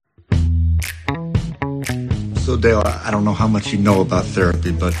So, Dale, I don't know how much you know about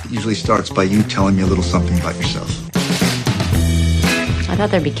therapy, but it usually starts by you telling me a little something about yourself. I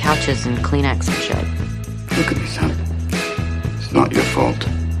thought there'd be couches and Kleenex and shit. Look at me, son. It's not your fault. Do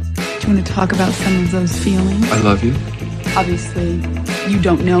you want to talk about some of those feelings? I love you. Obviously, you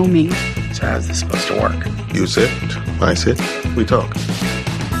don't know me. So how's this supposed to work? You sit, I sit, we talk.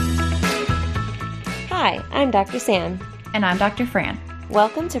 Hi, I'm Dr. Sam. And I'm Dr. Fran.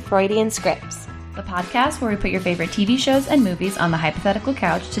 Welcome to Freudian Scripts, the podcast where we put your favorite TV shows and movies on the hypothetical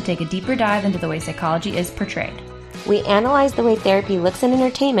couch to take a deeper dive into the way psychology is portrayed. We analyze the way therapy looks in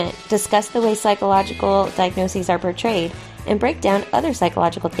entertainment, discuss the way psychological diagnoses are portrayed, and break down other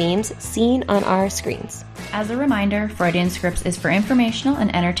psychological themes seen on our screens. As a reminder, Freudian Scripts is for informational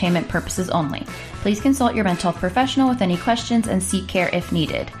and entertainment purposes only. Please consult your mental health professional with any questions and seek care if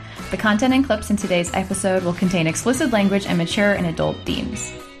needed. The content and clips in today's episode will contain explicit language and mature and adult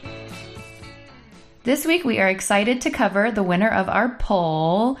themes. This week, we are excited to cover the winner of our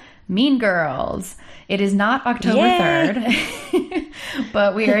poll, Mean Girls. It is not October 3rd,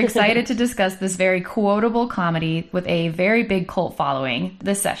 but we are excited to discuss this very quotable comedy with a very big cult following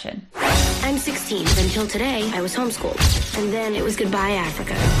this session. I'm 16. Until today, I was homeschooled. And then it was goodbye,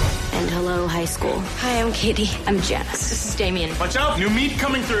 Africa. And hello, high school. Hi, I'm Katie. I'm Jess. This is Damien. Watch out, new meat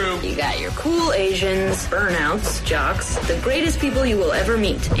coming through. You got your cool Asians, burnouts, jocks, the greatest people you will ever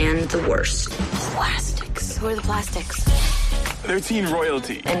meet, and the worst. Plastics. Who are the plastics? They're teen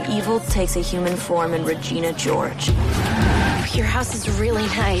royalty. And evil takes a human form in Regina George. Your house is really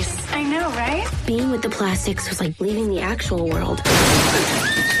nice. I know, right? Being with the plastics was like leaving the actual world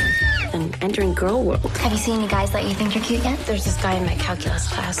and entering girl world. Have you seen any guys that you think are cute yet? There's this guy in my calculus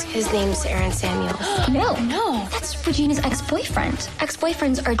class. His name's Aaron Samuels. No. That's Regina's ex-boyfriend.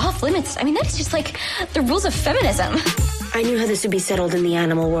 Ex-boyfriends are off limits. I mean, that is just like the rules of feminism. I knew how this would be settled in the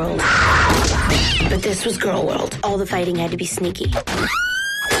animal world. But this was girl world. All the fighting had to be sneaky.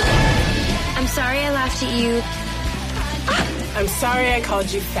 I'm sorry I laughed at you. I'm sorry I called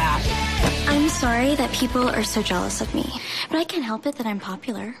you fat. I'm sorry that people are so jealous of me. But I can't help it that I'm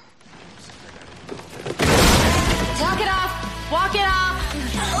popular. Walk it off! Walk it off!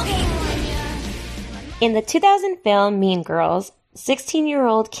 Okay. In the 2000 film Mean Girls,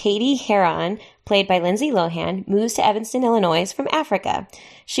 16-year-old Katie Heron, played by Lindsay Lohan, moves to Evanston, Illinois from Africa.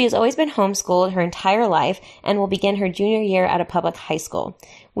 She has always been homeschooled her entire life and will begin her junior year at a public high school.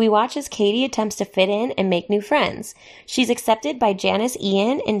 We watch as Katie attempts to fit in and make new friends. She's accepted by Janice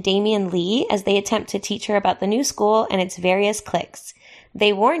Ian and Damian Lee as they attempt to teach her about the new school and its various cliques.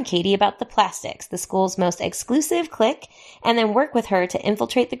 They warn Katie about the plastics, the school's most exclusive clique, and then work with her to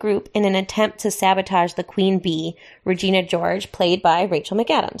infiltrate the group in an attempt to sabotage the queen bee, Regina George, played by Rachel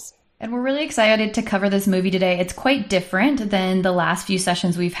McAdams. And we're really excited to cover this movie today. It's quite different than the last few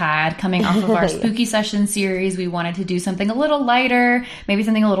sessions we've had. Coming off of our Spooky Session series, we wanted to do something a little lighter, maybe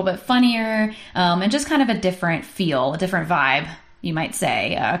something a little bit funnier, and just kind of a different feel, a different vibe, you might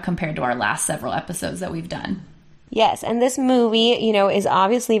say, compared to our last several episodes that we've done. Yes, and this movie, is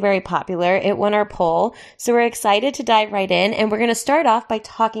obviously very popular. It won our poll, so we're excited to dive right in, and we're going to start off by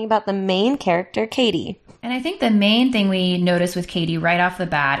talking about the main character, Katie. And I think the main thing we notice with Katie right off the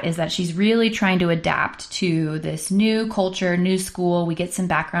bat is that she's really trying to adapt to this new culture, new school. We get some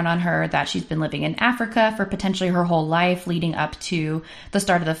background on her that she's been living in Africa for potentially her whole life leading up to the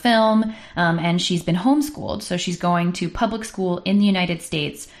start of the film, and she's been homeschooled. So she's going to public school in the United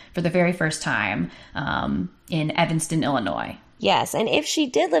States for the very first time in Evanston, Illinois. Yes, and if she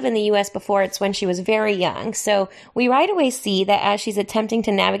did live in the U.S. before, it's when she was very young. So we right away see that as she's attempting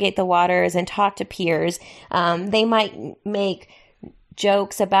to navigate the waters and talk to peers, they might make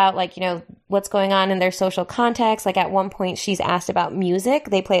jokes about, what's going on in their social context. Like at one point, she's asked about music.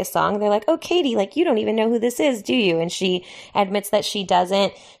 They play a song. They're like, oh, Katie, you don't even know who this is, do you? And she admits that she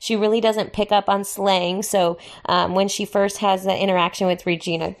doesn't. She really doesn't pick up on slang. So when she first has the interaction with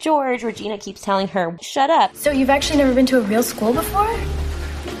Regina George, Regina keeps telling her, shut up. So you've actually never been to a real school before?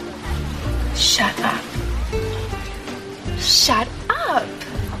 Shut up. Shut up.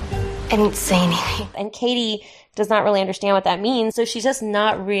 I didn't say anything. And Katie does not really understand what that means. So she's just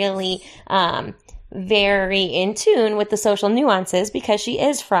not really very in tune with the social nuances because she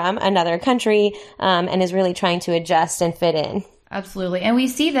is from another country and is really trying to adjust and fit in. Absolutely. And we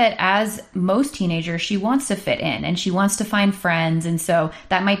see that as most teenagers, she wants to fit in and she wants to find friends. And so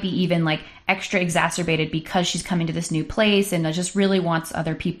that might be even extra exacerbated because she's coming to this new place and just really wants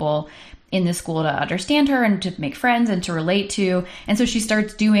other people in the school to understand her and to make friends and to relate to. And so she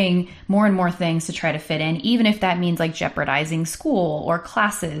starts doing more and more things to try to fit in, even if that means jeopardizing school or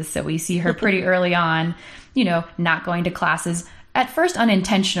classes. So we see her pretty early on, not going to classes at first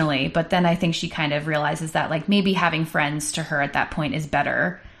unintentionally, but then I think she kind of realizes that like maybe having friends to her at that point is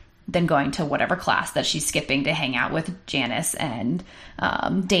better than going to whatever class that she's skipping to hang out with Janice and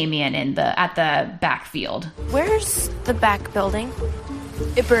Damien at the backfield. Where's the back building?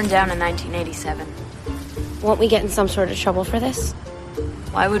 It burned down in 1987. Won't we get in some sort of trouble for this?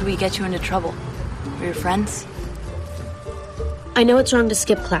 Why would we get you into trouble? We're your friends? I know it's wrong to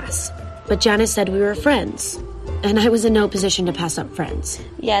skip class, but Janice said we were friends. And I was in no position to pass up friends.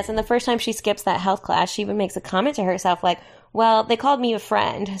 Yes, and the first time she skips that health class, she even makes a comment to herself like, well, they called me a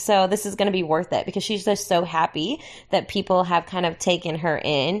friend, so this is going to be worth it, because she's just so happy that people have kind of taken her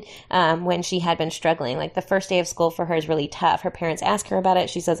in when she had been struggling. Like, the first day of school for her is really tough. Her parents ask her about it.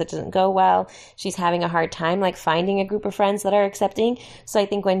 She says it doesn't go well. She's having a hard time, like, finding a group of friends that are accepting. So I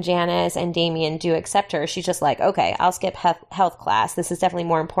think when Janice and Damien do accept her, she's just like, okay, I'll skip health class. This is definitely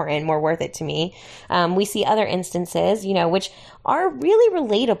more important, more worth it to me. We see other instances, you know, which are really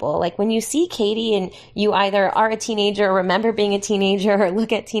relatable. Like, when you see Katie and you either are a teenager or remember being a teenager or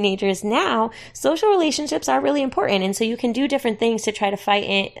look at teenagers now, social relationships are really important. And so you can do different things to try to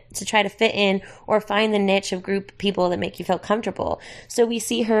fit in or find the niche of group people that make you feel comfortable. So we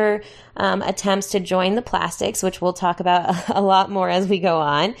see her attempts to join the Plastics, which we'll talk about a lot more as we go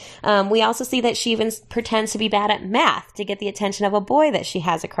on. We also see that she even pretends to be bad at math to get the attention of a boy that she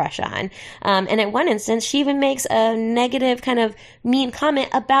has a crush on. And at one instance, she even makes a negative kind of mean comment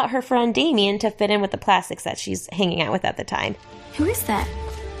about her friend Damien to fit in with the Plastics that she's hanging out with at the time. Who is that?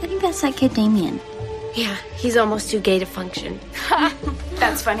 I think that's that kid Damien. Yeah, he's almost too gay to function.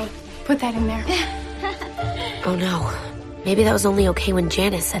 That's funny. Put that in there. Oh no. Maybe that was only okay when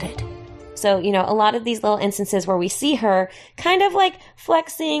Janice said it. So, you know, a lot of these little instances where we see her kind of like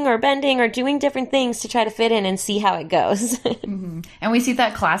flexing or bending or doing different things to try to fit in and see how it goes. Mm-hmm. And we see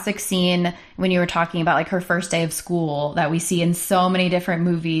that classic scene when you were talking about like her first day of school that we see in so many different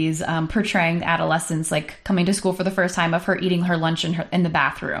movies portraying adolescence, like coming to school for the first time, of her eating her lunch in the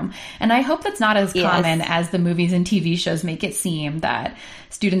bathroom. And I hope that's not as common as the movies and TV shows make it seem, that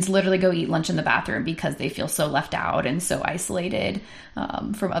students literally go eat lunch in the bathroom because they feel so left out and so isolated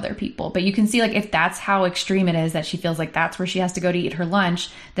from other people. But you can see, like, if that's how extreme it is, that she feels like that's where she has to go to eat her lunch,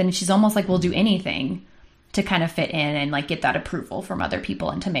 then she's almost like will do anything to kind of fit in and like get that approval from other people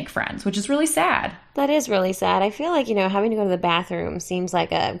and to make friends, which is really sad. That is really sad. I feel like, you know, having to go to the bathroom seems like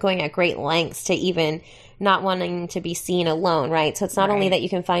going at great lengths to even not wanting to be seen alone, right? So it's not only that you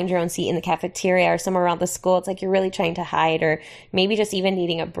can find your own seat in the cafeteria or somewhere around the school, it's like you're really trying to hide, or maybe just even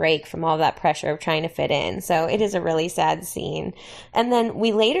needing a break from all that pressure of trying to fit in. So it is a really sad scene. And then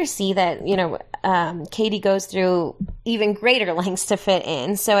we later see that, you know, Katie goes through even greater lengths to fit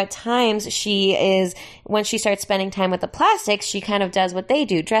in. So at times when she starts spending time with the Plastics, she kind of does what they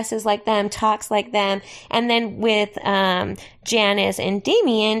do, dresses like them, talks like them. And then with Janice and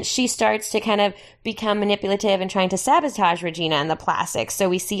Damien, she starts to kind of become manipulative and trying to sabotage Regina and the Plastics. So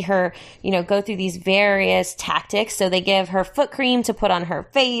we see her, you know, go through these various tactics. So they give her foot cream to put on her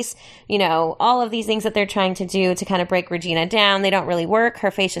face, you know, all of these things that they're trying to do to kind of break Regina down. They don't really work. Her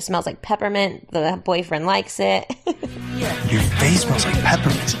face just smells like peppermint. The boyfriend likes it. Your face smells like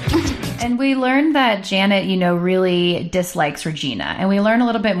peppermint. And we learned that Janet, you know, really dislikes Regina. And we learn a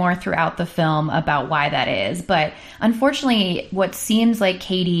little bit more throughout the film about why that is. But unfortunately, what seems like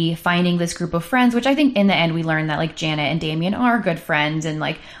Katie finding this group of friends, which I think in the end we learn that like Janet and Damien are good friends and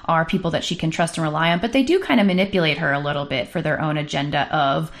like are people that she can trust and rely on. But they do kind of manipulate her a little bit for their own agenda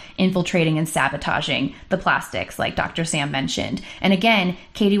of infiltrating and sabotaging the Plastics, like Dr. Sam mentioned. And again,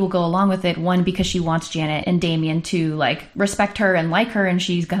 Katie will go along with it, one, because she wants Janet and Damien to like respect her and like her, and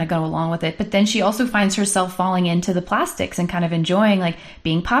she's going to go along with it. But then she also finds herself falling into the Plastics and kind of enjoying like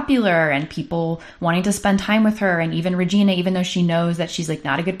being popular and people wanting to spend time with her. And even Regina, even though she knows that she's like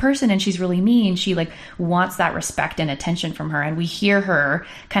not a good person and she's really mean, she like wants that respect and attention from her. And we hear her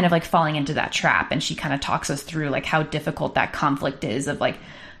kind of like falling into that trap. And she kind of talks us through like how difficult that conflict is of like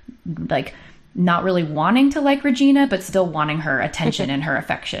not really wanting to like Regina, but still wanting her attention and her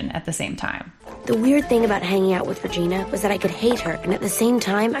affection at the same time. The weird thing about hanging out with Regina was that I could hate her, and at the same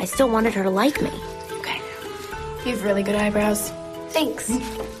time, I still wanted her to like me. Okay. You have really good eyebrows. Thanks.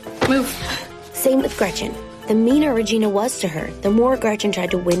 Move. Same with Gretchen. The meaner Regina was to her, the more Gretchen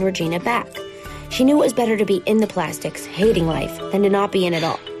tried to win Regina back. She knew it was better to be in the Plastics, hating life, than to not be in at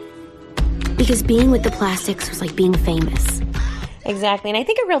all. Because being with the Plastics was like being famous. Exactly. And I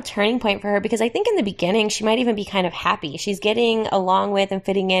think a real turning point for her, because I think in the beginning she might even be kind of happy. She's getting along with and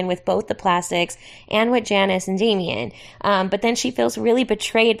fitting in with both the Plastics and with Janice and Damien. But then she feels really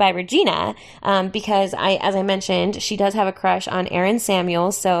betrayed by Regina because, as I mentioned, she does have a crush on Aaron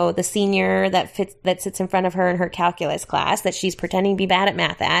Samuels, so the senior that sits in front of her in her calculus class that she's pretending to be bad at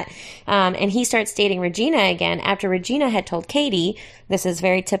math at. And he starts dating Regina again after Regina had told Katie, this is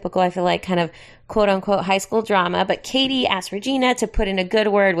very typical, I feel like, kind of quote-unquote high school drama, but Katie asked Regina to put in a good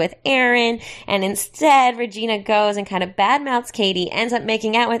word with Aaron, and instead Regina goes and kind of badmouths Katie, ends up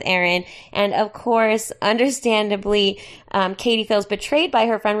making out with Aaron, and of course, understandably, Katie feels betrayed by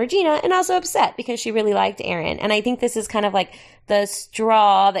her friend Regina and also upset because she really liked Aaron. And I think this is kind of like the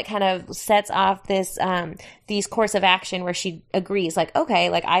straw that kind of sets off this these course of action where she agrees, like, okay,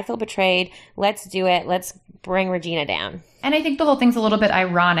 like, I feel betrayed, let's do it, let's bring Regina down. And I think the whole thing's a little bit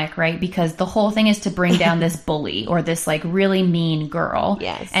ironic, right? Because the whole thing is to bring down this bully or this like really mean girl.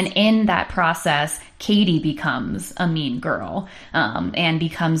 Yes. And in that process, Katie becomes a mean girl and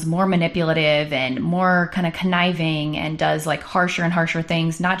becomes more manipulative and more kind of conniving and does like harsher and harsher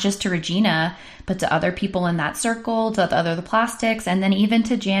things, not just to Regina, but to other people in that circle, to the Plastics, and then even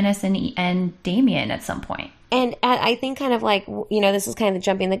to Janice and Damien at some point. And I think kind of like, you know, this is kind of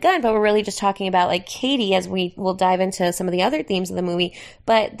jumping the gun, but we're really just talking about like Katie as we will dive into some of the other themes of the movie.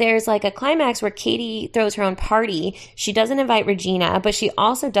 But there's like a climax where Katie throws her own party. She doesn't invite Regina, but she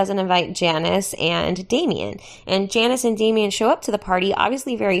also doesn't invite Janice and Damien. And Janice and Damien show up to the party,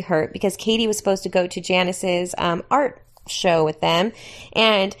 obviously very hurt because Katie was supposed to go to Janice's art show with them.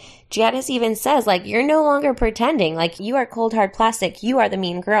 And Janice even says, like, you're no longer pretending. Like, you are cold, hard plastic. You are the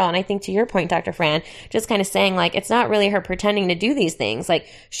mean girl. And I think to your point, Dr. Fran, just kind of saying, like, it's not really her pretending to do these things. Like,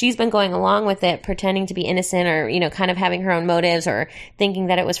 she's been going along with it, pretending to be innocent or, you know, kind of having her own motives or thinking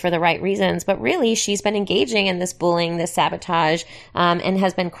that it was for the right reasons. But really, she's been engaging in this bullying, this sabotage, and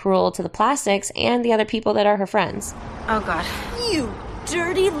has been cruel to the Plastics and the other people that are her friends. Oh, God. You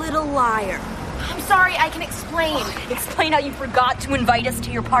dirty little liar. I'm sorry, I can explain. Explain how you forgot to invite us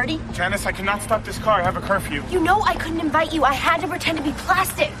to your party? Janice, I cannot stop this car. I have a curfew. You know I couldn't invite you. I had to pretend to be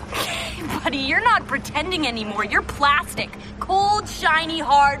plastic. Buddy, you're not pretending anymore. You're plastic. Cold, shiny,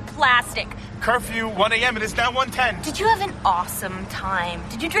 hard plastic. Curfew, 1 a.m. It is now 1:10. Did you have an awesome time?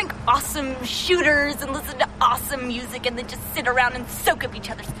 Did you drink awesome shooters and listen to awesome music and then just sit around and soak up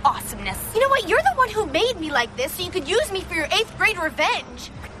each other's awesomeness? You know what? You're the one who made me like this so you could use me for your 8th grade revenge.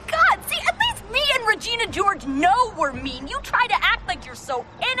 God, see, at least me and Regina George know we're mean. You try to act like you're so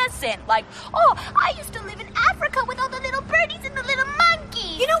innocent. Like, oh, I used to live in Africa with all the little birdies and the little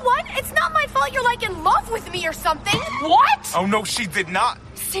monkeys. You know what? It's not my fault you're, like, in love with me or something. What? Oh, no, she did not.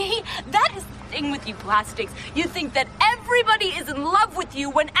 See, that is the thing with you Plastics. You think that everybody is in love with you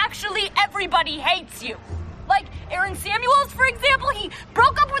when actually everybody hates you. Like Aaron Samuels, for example, he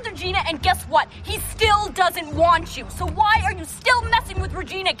broke up with Regina, and guess what? He still doesn't want you. So why are you still messing with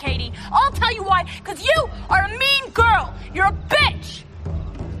Regina, Katie? I'll tell you why. Because you are a mean girl. You're a bitch.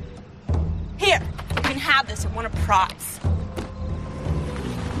 Here, you can have this and win a prize.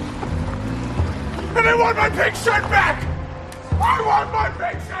 And I want my pink shirt back! I want my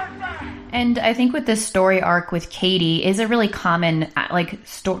pink shirt back! And I think with this story arc with Katie is a really common, like,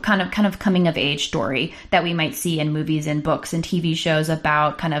 kind of coming of age story that we might see in movies and books and TV shows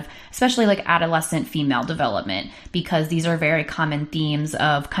about kind of, especially like adolescent female development, because these are very common themes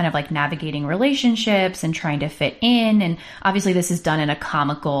of kind of like navigating relationships and trying to fit in. And obviously this is done in a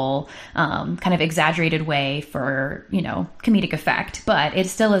comical, kind of exaggerated way for, you know, comedic effect, but it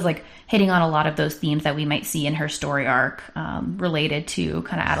still is like hitting on a lot of those themes that we might see in her story arc related to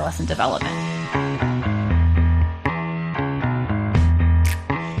kind of adolescent development.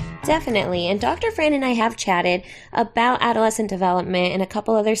 Definitely. And Dr. Fran and I have chatted about adolescent development in a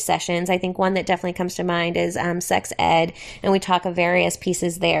couple other sessions. I think one that definitely comes to mind is sex ed, and we talk of various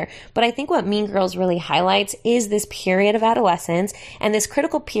pieces there. But I think what Mean Girls really highlights is this period of adolescence and this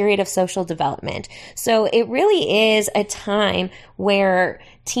critical period of social development. So it really is a time where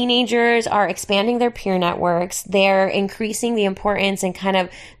teenagers are expanding their peer networks. They're increasing the importance and kind of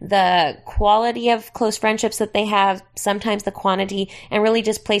the quality of close friendships that they have, sometimes the quantity, and really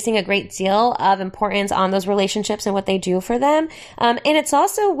just placing a great deal of importance on those relationships and what they do for them. And it's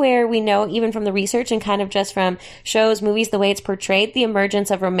also where we know, even from the research and kind of just from shows, movies, the way it's portrayed, the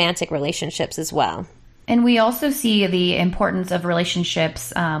emergence of romantic relationships as well. And we also see the importance of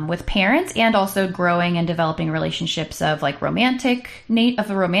relationships with parents, and also growing and developing relationships of like romantic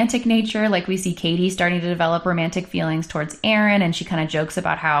nature. Like we see Katie starting to develop romantic feelings towards Aaron, and she kind of jokes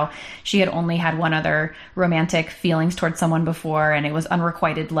about how she had only had one other romantic feelings towards someone before, and it was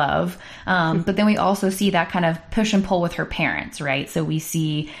unrequited love. But then we also see that kind of push and pull with her parents, right? So we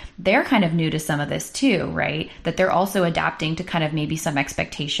see they're kind of new to some of this too, right? That they're also adapting to kind of maybe some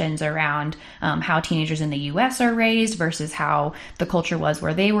expectations around how teenagers in the U.S. are raised versus how the culture was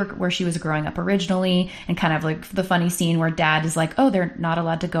where she was growing up originally, and kind of like the funny scene where dad is like, oh, they're not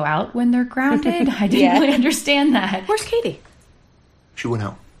allowed to go out when they're grounded. I didn't really understand that. Where's Katie? She went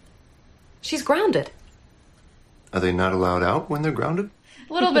out. She's grounded. Are they not allowed out when they're grounded?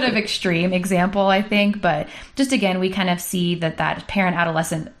 A little bit of extreme example, I think, but just again, we kind of see that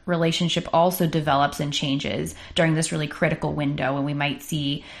parent-adolescent relationship also develops and changes during this really critical window, and we might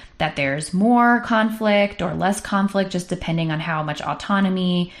see that there's more conflict or less conflict, just depending on how much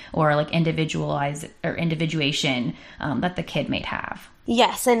autonomy or like individuation that the kid might have.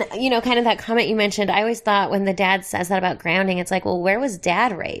 Yes. And, kind of that comment you mentioned, I always thought when the dad says that about grounding, it's like, well, where was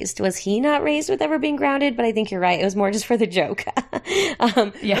dad raised? Was he not raised with ever being grounded? But I think you're right. It was more just for the joke. But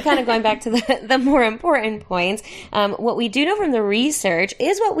kind of going back to the more important points, what we do know from the research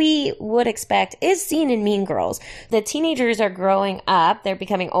is what we would expect is seen in Mean Girls. The teenagers are growing up. They're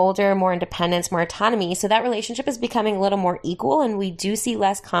becoming older, more independence, more autonomy. So that relationship is becoming a little more equal, and we do see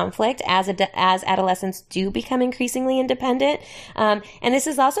less conflict as adolescents do become increasingly independent. And this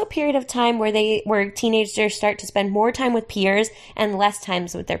is also a period of time where teenagers start to spend more time with peers and less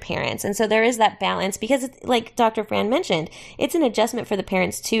times with their parents. And so there is that balance, because it's, like Dr. Fran mentioned, it's an adjustment for the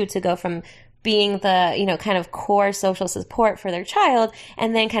parents too, to go from being the, kind of core social support for their child,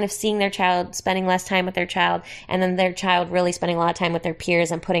 and then kind of seeing their child spending less time with their child, and then their child really spending a lot of time with their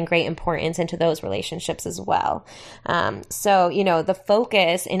peers and putting great importance into those relationships as well. So, the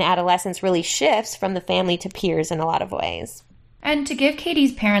focus in adolescence really shifts from the family to peers in a lot of ways. And to give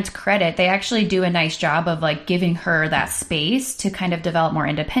Katie's parents credit, they actually do a nice job of like giving her that space to kind of develop more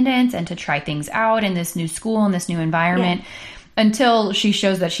independence and to try things out in this new school and this new environment. Yeah. Until she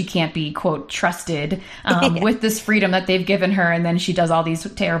shows that she can't be, quote, trusted with this freedom that they've given her. And then she does all these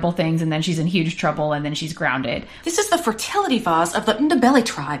terrible things, and then she's in huge trouble, and then she's grounded. This is the fertility vase of the Ndebele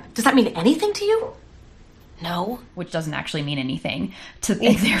tribe. Does that mean anything to you? No. Which doesn't actually mean anything to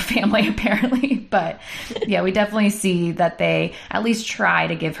their family, apparently. But yeah, we definitely see that they at least try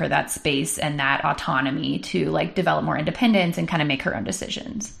to give her that space and that autonomy to like develop more independence and kind of make her own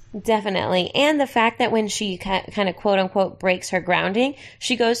decisions. Definitely. And the fact that when she kind of quote unquote breaks her grounding,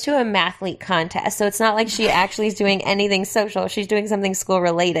 she goes to a mathlete contest. So it's not like she actually is doing anything social. She's doing something school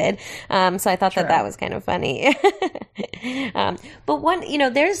related. So I thought that was kind of funny.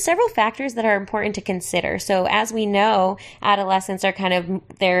 But there's several factors that are important to consider. So as we know, adolescents are kind of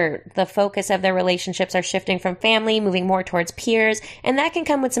the focus of their relationships are shifting from family, moving more towards peers. And that can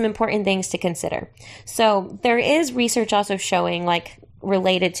come with some important things to consider. So there is research also showing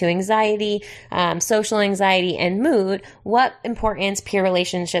related to anxiety, social anxiety, and mood, what importance peer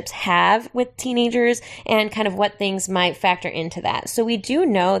relationships have with teenagers and kind of what things might factor into that. So we do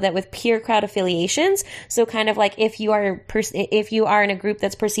know that with peer crowd affiliations, so kind of like if you are in a group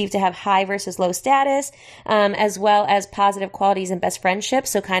that's perceived to have high versus low status, as well as positive qualities and best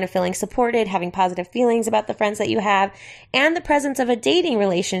friendships, so kind of feeling supported, having positive feelings about the friends that you have, and the presence of a dating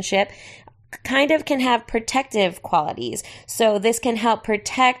relationship, kind of can have protective qualities. So this can help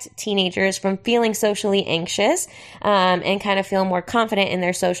protect teenagers from feeling socially anxious and kind of feel more confident in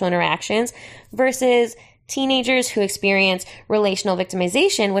their social interactions versus teenagers who experience relational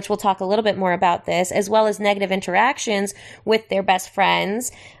victimization, which we'll talk a little bit more about this, as well as negative interactions with their best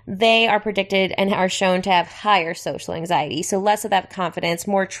friends. They are predicted and are shown to have higher social anxiety. So less of that confidence,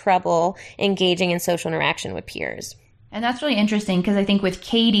 more trouble engaging in social interaction with peers. And that's really interesting because I think with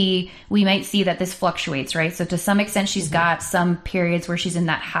Katie, we might see that this fluctuates, right? So to some extent, she's got some periods where she's in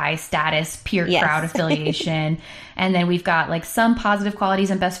that high status peer crowd affiliation. And then we've got like some positive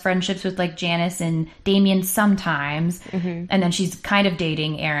qualities and best friendships with like Janice and Damien sometimes. Mm-hmm. And then she's kind of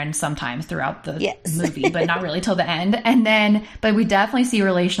dating Aaron sometimes throughout the movie, but not really till the end. And then, but we definitely see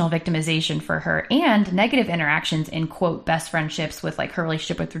relational victimization for her and negative interactions in quote best friendships with like her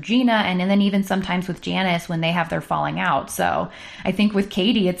relationship with Regina. And then even sometimes with Janice when they have their falling out. So I think with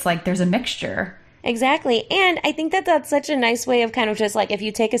Katie, it's like there's a mixture. Exactly. And I think that that's such a nice way of kind of just like, if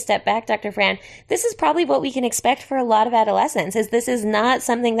you take a step back, Dr. Fran, this is probably what we can expect for a lot of adolescents, is this is not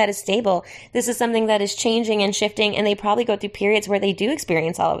something that is stable. This is something that is changing and shifting, and they probably go through periods where they do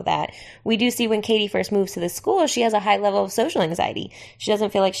experience all of that. We do see when Katie first moves to the school, she has a high level of social anxiety. She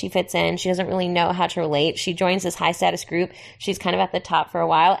doesn't feel like she fits in. She doesn't really know how to relate. She joins this high status group. She's kind of at the top for a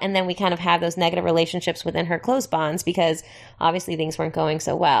while, and then we kind of have those negative relationships within her close bonds because obviously things weren't going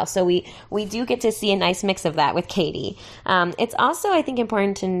so well. So we do get to see a nice mix of that with Katie. It's also, I think,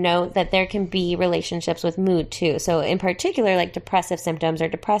 important to note that there can be relationships with mood too. So in particular, like depressive symptoms or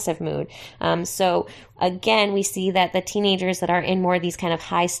depressive mood. So again, we see that the teenagers that are in more of these kind of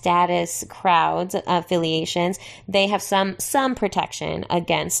high status crowds, affiliations, they have some protection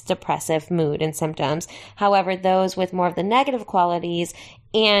against depressive mood and symptoms. However, those with more of the negative qualities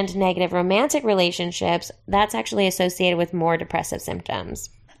and negative romantic relationships, that's actually associated with more depressive symptoms.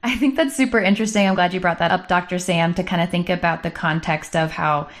 I think that's super interesting. I'm glad you brought that up, Dr. Sam, to kind of think about the context of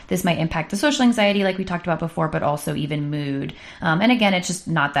how this might impact the social anxiety like we talked about before, but also even mood. And again, it's just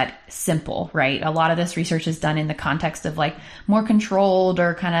not that simple, right? A lot of this research is done in the context of like more controlled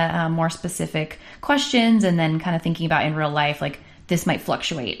or kind of more specific questions, and then kind of thinking about in real life, like this might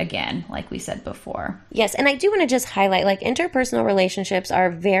fluctuate again, like we said before. Yes, and I do want to just highlight, like, interpersonal relationships are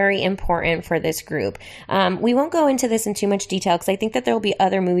very important for this group. We won't go into this in too much detail because I think that there will be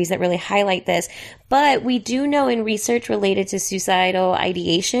other movies that really highlight this, but we do know in research related to suicidal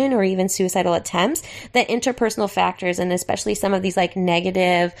ideation or even suicidal attempts that interpersonal factors, and especially some of these like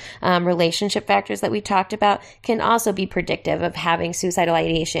negative relationship factors that we talked about, can also be predictive of having suicidal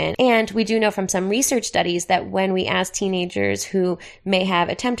ideation. And we do know from some research studies that when we ask teenagers who may have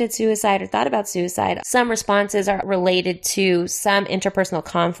attempted suicide or thought about suicide, some responses are related to some interpersonal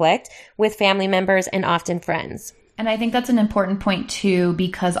conflict with family members and often friends. And I think that's an important point too,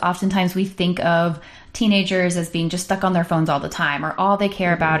 because oftentimes we think of teenagers as being just stuck on their phones all the time, or all they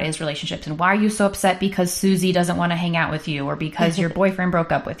care about is relationships. And why are you so upset because Susie doesn't want to hang out with you, or because your boyfriend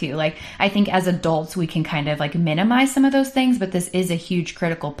broke up with you? Like, I think as adults, we can kind of like minimize some of those things, but this is a huge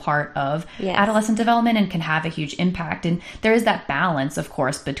critical part of adolescent development and can have a huge impact. And there is that balance, of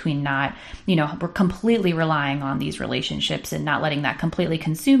course, between not, we're completely relying on these relationships and not letting that completely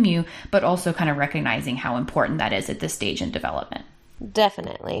consume you, but also kind of recognizing how important that is at this stage in development.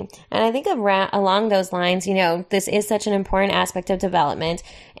 Definitely. And I think along those lines, this is such an important aspect of development,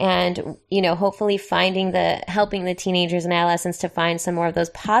 and, hopefully helping the teenagers and adolescents to find some more of those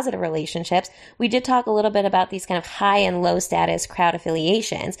positive relationships. We did talk a little bit about these kind of high and low status crowd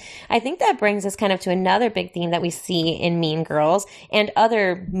affiliations. I think that brings us kind of to another big theme that we see in Mean Girls and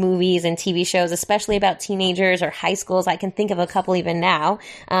other movies and TV shows, especially about teenagers or high schools. I can think of a couple even now.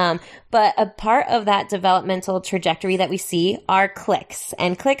 But a part of that developmental trajectory that we see are cliques.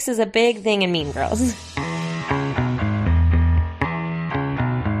 And cliques is a big thing in Mean Girls.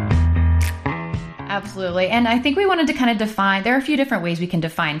 Absolutely. And I think we wanted to kind of define, there are a few different ways we can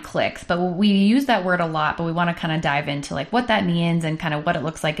define cliques, but we use that word a lot, but we want to kind of dive into like what that means and kind of what it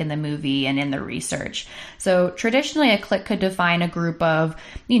looks like in the movie and in the research. So traditionally, a clique could define a group of,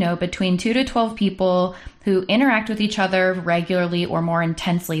 between 2 to 12 people who interact with each other regularly or more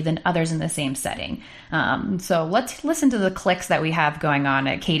intensely than others in the same setting. So let's listen to the cliques that we have going on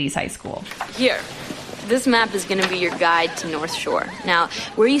at Katie's high school. Here. This map is going to be your guide to North Shore. Now,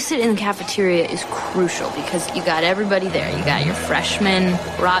 where you sit in the cafeteria is crucial because you got everybody there. You got your freshmen,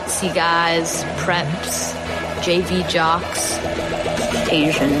 ROTC guys, preps, JV jocks,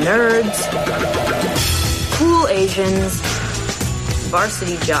 Asian nerds, cool Asians,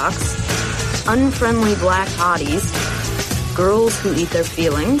 varsity jocks, unfriendly black hotties, girls who eat their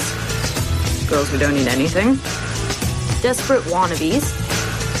feelings, girls who don't eat anything, desperate wannabes,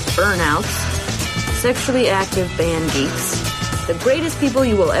 burnouts, sexually active band geeks, the greatest people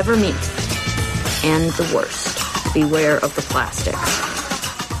you will ever meet, and the worst. Beware of the plastics.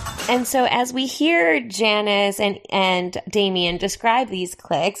 And so as we hear Janice and Damien describe these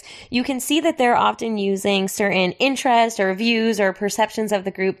cliques, you can see that they're often using certain interests or views or perceptions of the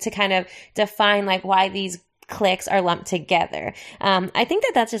group to kind of define like why these cliques are lumped together. I think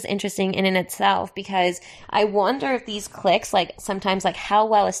that that's just interesting in itself, because I wonder if these cliques, like sometimes like how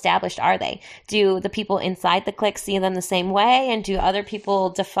well established are they? Do the people inside the clique see them the same way? And do other people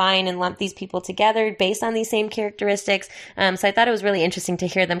define and lump these people together based on these same characteristics? So I thought it was really interesting to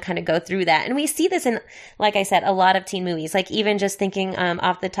hear them kind of go through that. And we see this in, like I said, a lot of teen movies, like even just thinking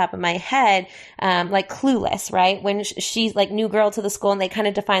off the top of my head, like Clueless, right? When she's like new girl to the school and they kind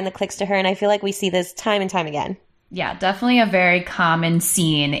of define the cliques to her. And I feel like we see this time and time again. Yeah, definitely a very common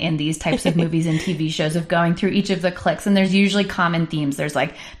scene in these types of movies and TV shows of going through each of the cliques. And there's usually common themes. There's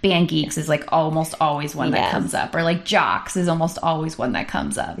like band geeks is like almost always one that comes up, or like jocks is almost always one that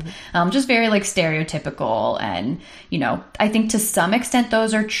comes up. Just very like stereotypical. And, you know, I think to some extent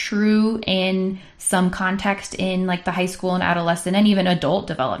those are true in some context in like the high school and adolescent and even adult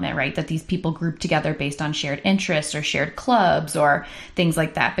development, right? That these people group together based on shared interests or shared clubs or things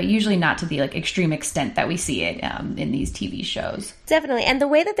like that, but usually not to the like extreme extent that we see it in these TV shows. Definitely. And the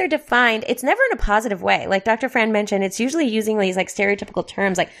way that they're defined, it's never in a positive way. Like Dr. Fran mentioned, it's usually using these like stereotypical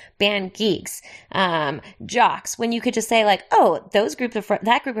terms like band geeks, jocks, when you could just say like, oh,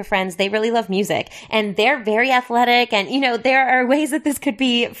 that group of friends, they really love music and they're very athletic. And, you know, there are ways that this could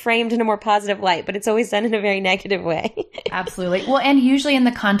be framed in a more positive light, but it's always done in a very negative way. Absolutely. Well, and usually in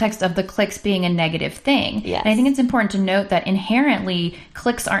the context of the cliques being a negative thing. Yes. And I think it's important to note that inherently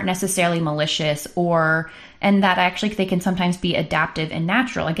cliques aren't necessarily malicious and that actually they can sometimes be adaptive and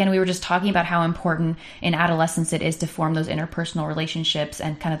natural. Again, we were just talking about how important in adolescence it is to form those interpersonal relationships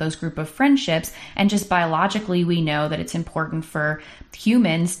and kind of those group of friendships. And just biologically, we know that it's important for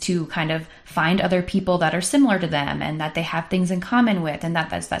humans to kind of find other people that are similar to them and that they have things in common with, and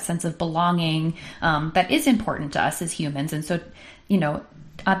that's that sense of belonging that is important to us as humans. And so, you know,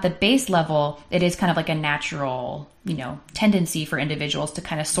 at the base level, it is kind of like a natural, you know, tendency for individuals to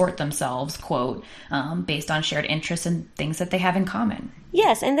kind of sort themselves, quote, based on shared interests and things that they have in common.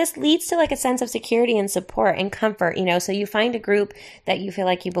 Yes, and this leads to like a sense of security and support and comfort, you know, so you find a group that you feel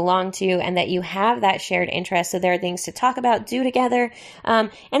like you belong to and that you have that shared interest. So there are things to talk about, do together.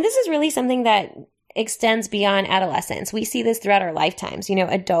 And this is really something that extends beyond adolescence. We see this throughout our lifetimes, you know,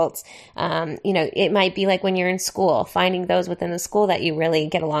 adults, you know, it might be like when you're in school, finding those within the school that you really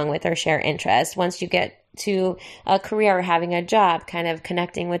get along with or share interests. Once you get to a career or having a job, kind of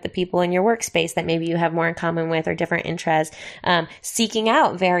connecting with the people in your workspace that maybe you have more in common with or different interests, seeking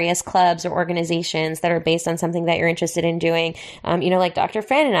out various clubs or organizations that are based on something that you're interested in doing. You know, like Dr.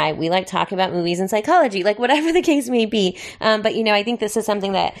 Fran and I, we like talking about movies and psychology, like whatever the case may be. But, you know, I think this is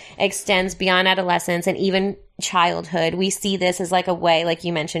something that extends beyond adolescence and even childhood. We see this as like a way, like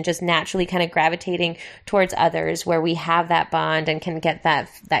you mentioned, just naturally kind of gravitating towards others where we have that bond and can get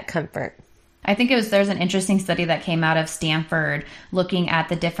that comfort. I think there's an interesting study that came out of Stanford looking at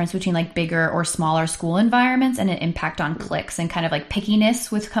the difference between like bigger or smaller school environments and an impact on cliques and kind of like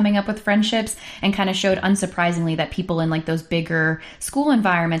pickiness with coming up with friendships, and kind of showed unsurprisingly that people in like those bigger school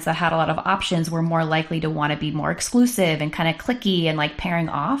environments that had a lot of options were more likely to want to be more exclusive and kind of cliquey and like pairing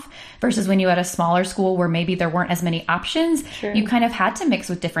off, versus when you had a smaller school where maybe there weren't as many options, sure, you kind of had to mix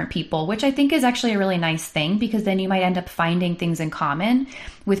with different people, which I think is actually a really nice thing, because then you might end up finding things in common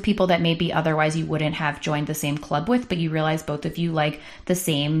with people that maybe otherwise you wouldn't have joined the same club with, but you realize both of you like the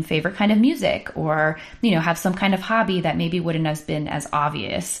same favorite kind of music, or, you know, have some kind of hobby that maybe wouldn't have been as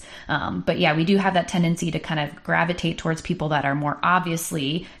obvious. But yeah, we do have that tendency to kind of gravitate towards people that are more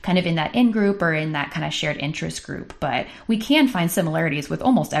obviously kind of in that in group or in that kind of shared interest group, but we can find similarities with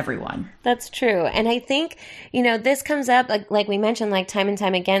almost everyone. That's true. And I think, you know, this comes up, like we mentioned, like time and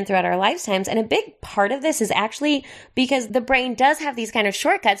time again throughout our lifetimes. And a big part of this is actually because the brain does have these kind of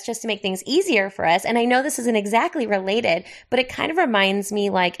shortcuts just to make things easier for us. And I know this isn't exactly related, but it kind of reminds me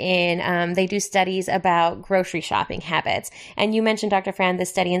like in, they do studies about grocery shopping habits. And you mentioned, Dr. Fran, this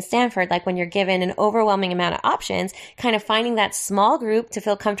study in Stanford, like when you're given an overwhelming amount of options, kind of finding that small group to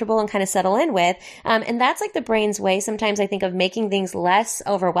feel comfortable and kind of settle in with. And that's like the brain's way sometimes, I think, of making things less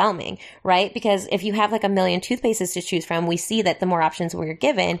overwhelming, right? Because if you have like a million toothpastes to choose from, we see that the more options we're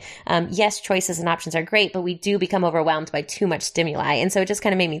given, yes, choices and options are great, but we do become overwhelmed by too much stimuli. And so it just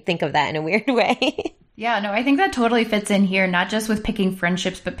kind of made me think of that in a weird way. Yeah, no, I think that totally fits in here, not just with picking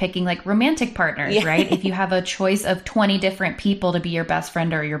friendships, but picking like romantic partners, yeah, right? If you have a choice of 20 different people to be your best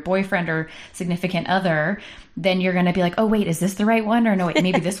friend or your boyfriend or significant other, then you're going to be like, oh, wait, is this the right one? Or no, wait,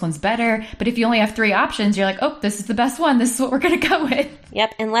 maybe this one's better. But if you only have 3 options, you're like, oh, this is the best one. This is what we're going to go with.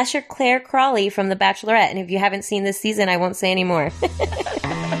 Yep, unless you're Claire Crawley from The Bachelorette. And if you haven't seen this season, I won't say any more.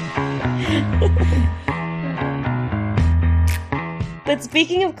 But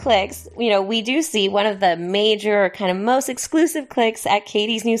speaking of cliques, you know, we do see one of the major, kind of most exclusive cliques at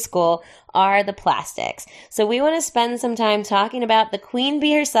Katie's new school are the Plastics. So we want to spend some time talking about the queen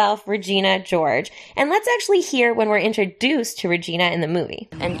bee herself, Regina George. And let's actually hear when we're introduced to Regina in the movie.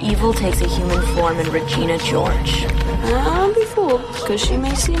 And evil takes a human form in Regina George. Don't be fooled, because she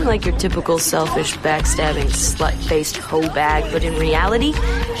may seem like your typical selfish, backstabbing, slut-faced hoe bag, but in reality,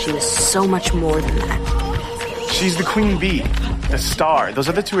 she was so much more than that. She's the queen bee. the star. Those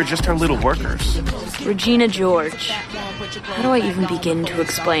other two are just her little workers. Regina George. How do I even begin to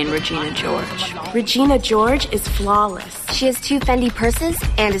explain Regina George? Regina George is flawless. She has 2 Fendi purses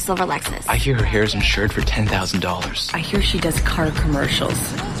and a silver Lexus. I hear her hair is insured for $10,000. I hear she does car commercials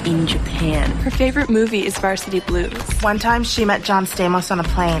in Japan. Her favorite movie is Varsity Blues. One time she met John Stamos on a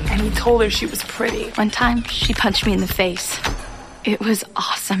plane, and he told her she was pretty. One time she punched me in the face. It was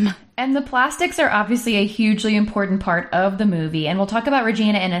awesome. And the plastics are obviously a hugely important part of the movie. And we'll talk about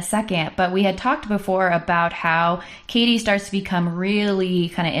Regina in a second, but we had talked before about how Katie starts to become really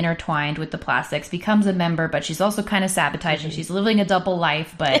kind of intertwined with the plastics, becomes a member, but she's also kind of sabotaging. She's living a double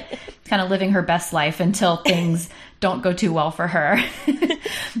life, but kind of living her best life until things don't go too well for her.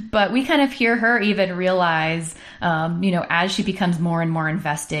 But we kind of hear her even realize, as she becomes more and more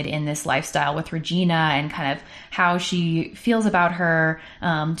invested in this lifestyle with Regina and kind of how she feels about her,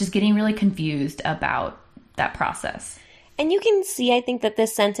 just getting really confused about that process. And you can see, I think, that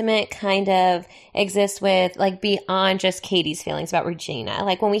this sentiment kind of exists with, like, beyond just Katie's feelings about Regina.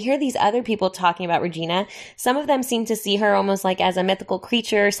 Like, when we hear these other people talking about Regina, some of them seem to see her almost like as a mythical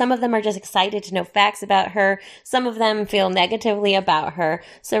creature. Some of them are just excited to know facts about her. Some of them feel negatively about her.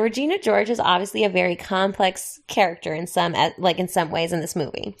 So Regina George is obviously a very complex character in some ways in this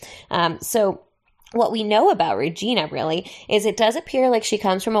movie. What we know about Regina, really, is it does appear like she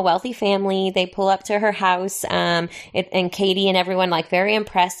comes from a wealthy family. They pull up to her house, and Katie and everyone, like, very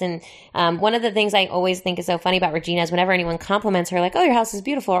impressed. And one of the things I always think is so funny about Regina is whenever anyone compliments her, like, oh, your house is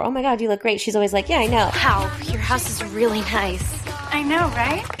beautiful, or oh my God, you look great, she's always like, yeah, I know. Wow, your house is really nice. I know,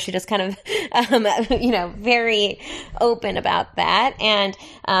 right? She just kind of, very open about that. And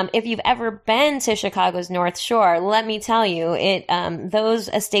if you've ever been to Chicago's North Shore, let me tell you, those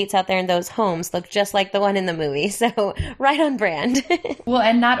estates out there and those homes look just like the one in the movie. So right on brand. Well,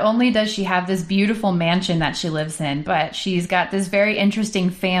 and not only does she have this beautiful mansion that she lives in, but she's got this very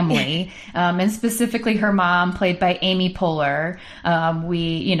interesting family. And specifically her mom, played by Amy Poehler.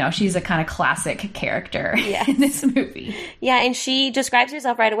 She's a kind of classic character in this movie. Yeah, and she describes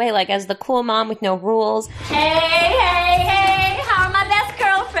herself right away, like, as the cool mom with no rules. Hey, how are my best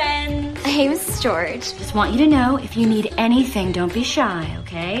girlfriends? Hey, Mrs. George. Just want you to know, if you need anything, don't be shy,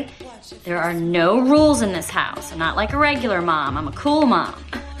 okay? There are no rules in this house. I'm not like a regular mom. I'm a cool mom.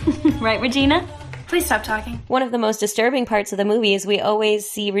 Right, Regina? Please stop talking. One of the most disturbing parts of the movie is we always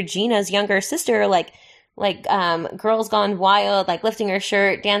see Regina's younger sister, like Girls Gone Wild, like lifting her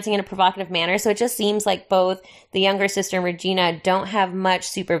shirt, dancing in a provocative manner. So it just seems like both the younger sister and Regina don't have much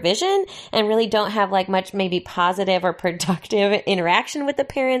supervision and really don't have like much maybe positive or productive interaction with the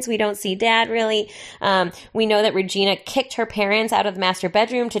parents. We don't see dad really. We know that Regina kicked her parents out of the master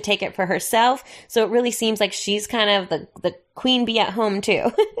bedroom to take it for herself. So it really seems like she's kind of the queen bee at home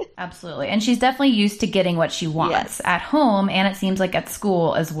too. Absolutely. And she's definitely used to getting what she wants at home, and it seems like at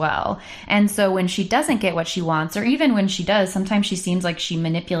school as well. And so when she doesn't get what she wants, or even when she does, sometimes she seems like she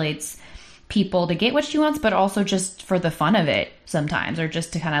manipulates people to get what she wants, but also just for the fun of it sometimes, or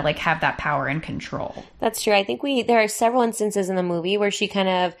just to kind of like have that power and control. That's true. I think there are several instances in the movie where she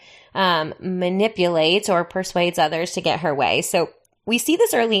kind of manipulates or persuades others to get her way. So we see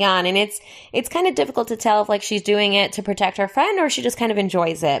this early on, and it's kind of difficult to tell if like she's doing it to protect her friend or she just kind of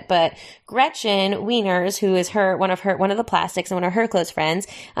enjoys it. But Gretchen Wieners, who is one of the plastics and one of her close friends,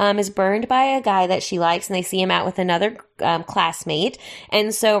 is burned by a guy that she likes, and they see him out with another classmate.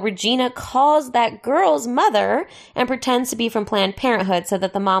 And so Regina calls that girl's mother and pretends to be from Planned Parenthood so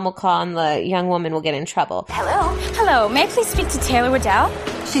that the mom will call and the young woman will get in trouble. Hello, may I please speak to Taylor Waddell?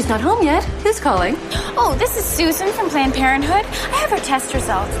 She's not home yet. Who's calling? Oh, this is Susan from Planned Parenthood. I have her test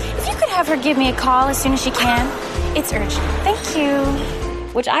results. If you could have her give me a call as soon as she can. It's urgent. Thank you.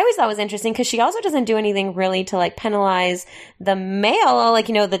 Which I always thought was interesting, because she also doesn't do anything really to like penalize the male, like,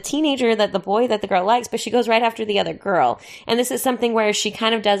 the teenager, the boy that the girl likes, but she goes right after the other girl. And this is something where she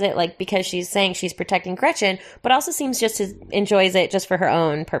kind of does it like because she's saying she's protecting Gretchen, but also seems just to enjoys it just for her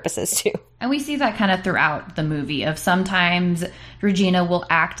own purposes too. And we see that kind of throughout the movie of sometimes Regina will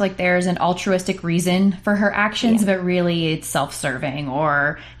act like there's an altruistic reason for her actions, but really it's self-serving,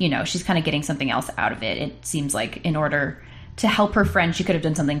 or, she's kind of getting something else out of it. It seems like in order to help her friend, she could have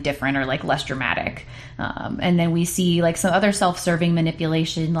done something different or like less dramatic. And then we see like some other self-serving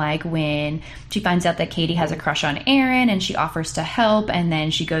manipulation, like when she finds out that Katie has a crush on Aaron and she offers to help, and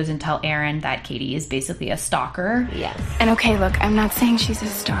then she goes and tell Aaron that Katie is basically a stalker. Yes. And okay, look, I'm not saying she's a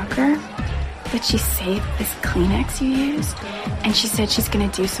stalker, but she saved this Kleenex you used, and she said she's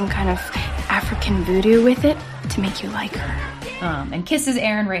gonna do some kind of African voodoo with it to make you like her. and kisses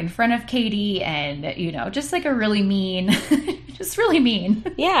Aaron right in front of Katie, and, you know, just like a really mean, just really mean.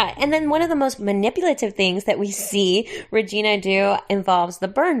 Yeah, and then one of the most manipulative things that we see Regina do involves the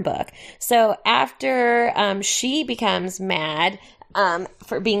burn book. So after she becomes mad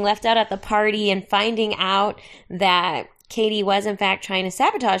for being left out at the party and finding out that Katie was in fact trying to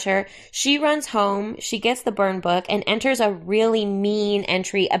sabotage her, she runs home, she gets the burn book, and enters a really mean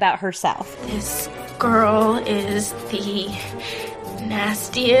entry about herself. This girl is the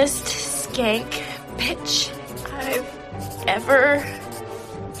nastiest skank bitch I've ever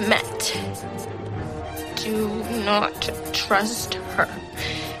met. Do not trust her.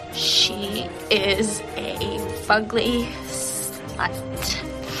 She is a fugly slut.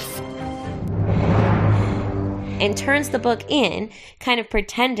 And turns the book in, kind of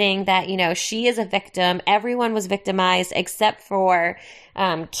pretending that, you know, she is a victim. Everyone was victimized except for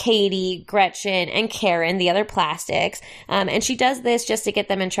Katie, Gretchen, and Karen, the other plastics. And she does this just to get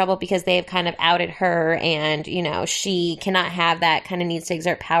them in trouble because they've kind of outed her, and, you know, she cannot have that, kind of needs to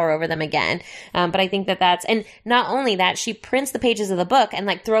exert power over them again. But I think that's, and not only that, she prints the pages of the book and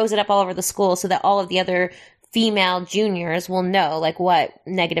like throws it up all over the school so that all of the other female juniors will know like what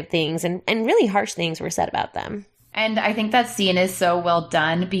negative things and really harsh things were said about them. And I think that scene is so well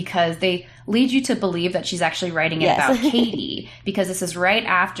done because they lead you to believe that she's actually writing it about Katie, because this is right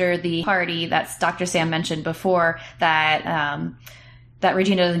after the party that Dr. Sam mentioned before that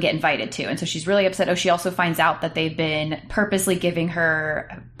Regina doesn't get invited to. And so she's really upset. Oh, she also finds out that they've been purposely giving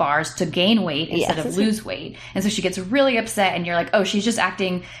her bars to gain weight instead of lose weight. And so she gets really upset, and you're like, oh, she's just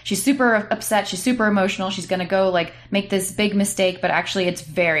acting, she's super upset, she's super emotional, she's going to go like make this big mistake, but actually it's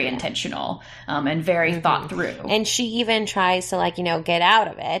very intentional and very thought through. And she even tries to like, you know, get out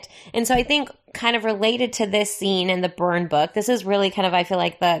of it. And so I think kind of related to this scene in the burn book, this is really kind of, I feel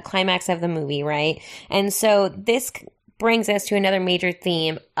like, the climax of the movie, right? And so this brings us to another major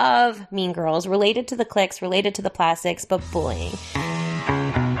theme of Mean Girls, related to the cliques, related to the plastics, but bullying.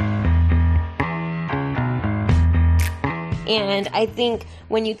 And I think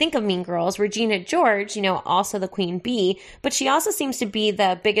when you think of Mean Girls, Regina George, you know, also the queen bee, but she also seems to be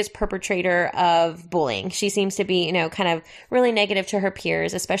the biggest perpetrator of bullying. She seems to be, you know, kind of really negative to her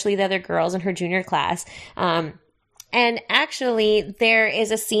peers, especially the other girls in her junior class. And actually, there is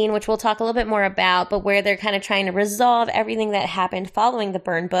a scene, which we'll talk a little bit more about, but where they're kind of trying to resolve everything that happened following the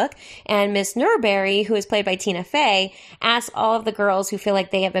burn book. And Miss Nurberry, who is played by Tina Fey, asks all of the girls who feel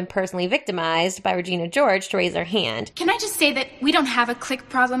like they have been personally victimized by Regina George to raise their hand. Can I just say that we don't have a clique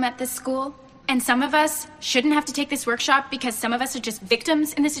problem at this school? And some of us shouldn't have to take this workshop because some of us are just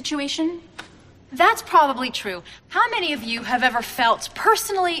victims in the situation? That's probably true. How many of you have ever felt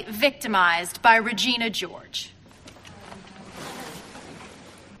personally victimized by Regina George?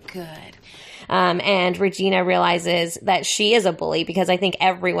 Good. And Regina realizes that she is a bully because I think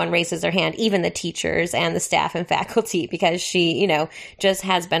everyone raises their hand, even the teachers and the staff and faculty, because she, you know, just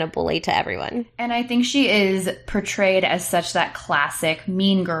has been a bully to everyone. And I think she is portrayed as such that classic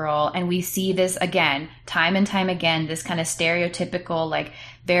mean girl. And we see this again, time and time again, this kind of stereotypical, like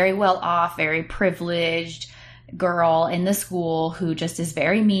very well off, very privileged girl in the school who just is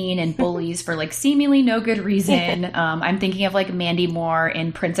very mean and bullies for like seemingly no good reason. I'm thinking of like Mandy Moore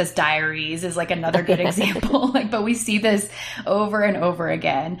in Princess Diaries is like another good example. Like, but we see this over and over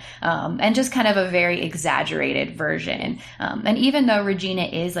again, and just kind of a very exaggerated version. And even though Regina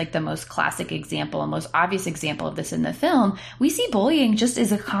is like the most classic example and most obvious example of this in the film, we see bullying just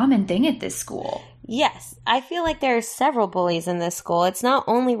as a common thing at this school. Yes, I feel like there are several bullies in this school. It's not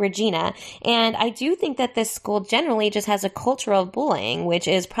only Regina, and I do think that this school generally just has a culture of bullying, which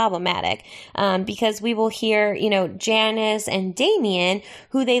is problematic, because we will hear, you know, Janice and Damien,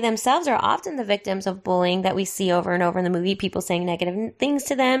 who they themselves are often the victims of bullying that we see over and over in the movie, people saying negative things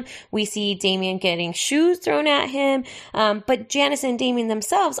to them. We see Damien getting shoes thrown at him, but Janice and Damien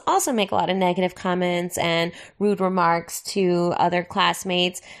themselves also make a lot of negative comments and rude remarks to other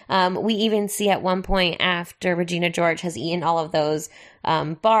classmates. We even see at one point after Regina George has eaten all of those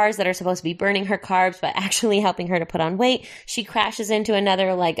bars that are supposed to be burning her carbs but actually helping her to put on weight, she crashes into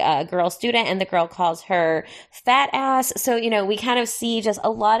another like girl student, and the girl calls her fat ass. So, you know, we kind of see just a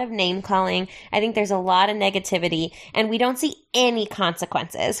lot of name calling. I think there's a lot of negativity, and we don't see any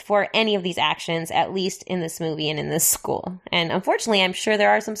consequences for any of these actions, at least in this movie and in this school. And unfortunately, I'm sure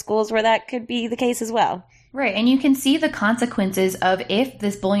there are some schools where that could be the case as well. Right, and you can see the consequences of if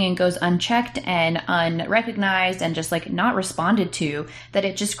this bullying goes unchecked and unrecognized and just like not responded to, that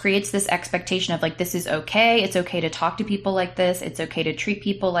it just creates this expectation of like, this is okay, it's okay to talk to people like this, it's okay to treat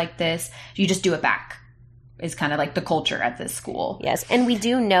people like this, you just do it back. is kind of like the culture at this school. Yes, and we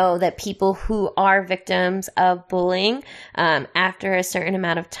do know that people who are victims of bullying, after a certain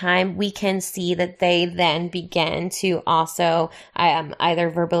amount of time, we can see that they then begin to also either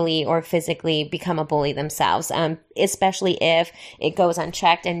verbally or physically become a bully themselves, especially if it goes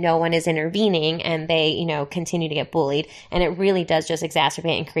unchecked and no one is intervening and they, continue to get bullied. And it really does just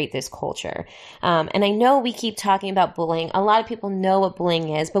exacerbate and create this culture. And I know we keep talking about bullying. A lot of people know what bullying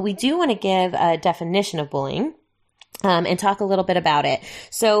is, but we do want to give a definition of bullying. And talk a little bit about it.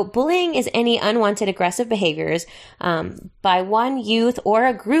 So bullying is any unwanted aggressive behaviors by one youth or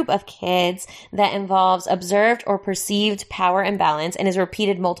a group of kids that involves observed or perceived power imbalance and is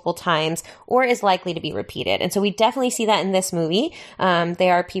repeated multiple times or is likely to be repeated. And so we definitely see that in this movie.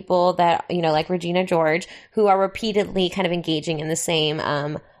 They are people that, like Regina George, who are repeatedly kind of engaging in the same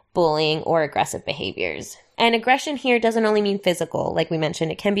bullying or aggressive behaviors. And aggression here doesn't only mean physical, like we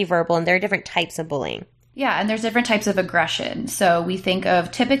mentioned. It can be verbal, and there are different types of bullying. Yeah, and there's different types of aggression. So we think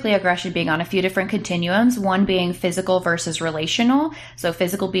of typically aggression being on a few different continuums, one being physical versus relational. So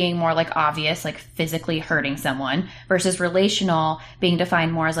physical being more like obvious, like physically hurting someone, versus relational being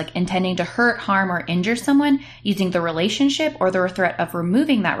defined more as like intending to hurt, harm, or injure someone using the relationship or the threat of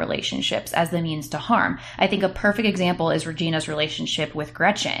removing that relationships as the means to harm. I think a perfect example is Regina's relationship with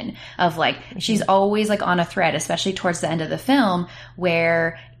Gretchen, of like, she's always like on a thread, especially towards the end of the film,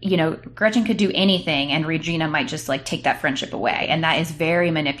 where Gretchen could do anything and Regina might just like take that friendship away. And that is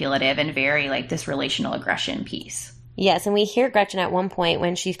very manipulative and very like this relational aggression piece. Yes, and we hear Gretchen at one point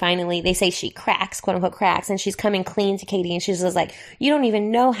when she finally, they say she cracks, quote unquote cracks, and she's coming clean to Katie, and she's just like, you don't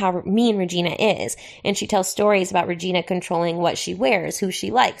even know how mean Regina is. And she tells stories about Regina controlling what she wears, who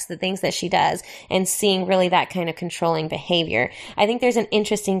she likes, the things that she does, and seeing really that kind of controlling behavior. I think there's an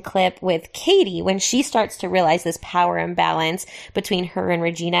interesting clip with Katie when she starts to realize this power imbalance between her and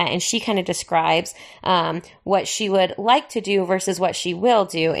Regina, and she kind of describes what she would like to do versus what she will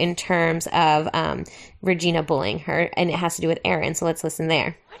do in terms of Regina bullying her, and it has to do with Aaron, so let's listen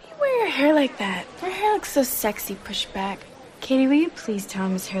there. Why do you wear your hair like that? Your hair looks so sexy pushed back. Katie, will you please tell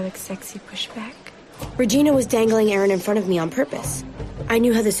him his hair looks sexy pushed back? Regina was dangling Aaron in front of me on purpose. I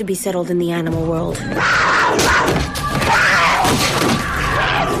knew how this would be settled in the animal world.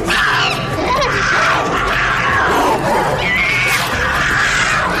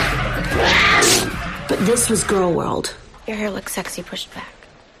 But this was girl world. Your hair looks sexy pushed back.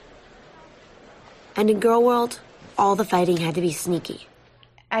 And in girl world, all the fighting had to be sneaky.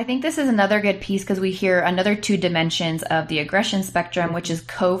 I think this is another good piece because we hear another two dimensions of the aggression spectrum, which is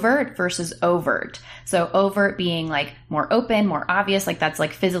covert versus overt. So overt being like more open, more obvious, like that's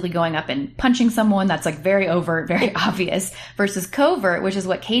like physically going up and punching someone. That's like very overt, very obvious, versus covert, which is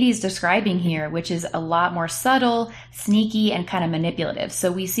what Katie's describing here, which is a lot more subtle, sneaky, and kind of manipulative.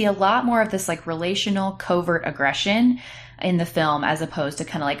 So we see a lot more of this like relational covert aggression in the film as opposed to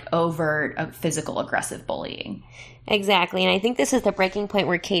kind of like overt physical aggressive bullying. Exactly. And I think this is the breaking point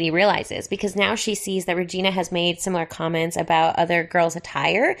where Katie realizes, because now she sees that Regina has made similar comments about other girls'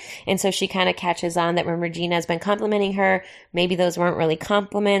 attire. And so she kind of catches on that when Regina has been complimenting her, maybe those weren't really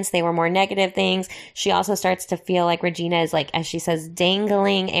compliments. They were more negative things. She also starts to feel like Regina is like, as she says,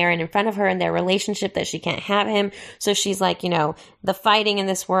 dangling Aaron in front of her in their relationship, that she can't have him. So she's like, the fighting in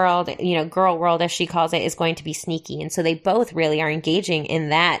this world, girl world, as she calls it, is going to be sneaky. And so they both really are engaging in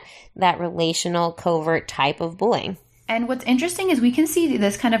that relational covert type of bullying. And what's interesting is we can see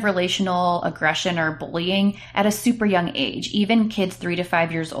this kind of relational aggression or bullying at a super young age, even kids 3 to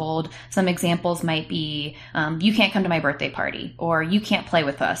 5 years old. Some examples might be, you can't come to my birthday party, or you can't play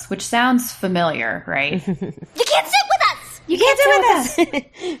with us, which sounds familiar, right? You can't sit with us! You can't sit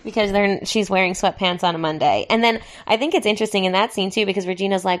with us! Because she's wearing sweatpants on a Monday. And then I think it's interesting in that scene too, because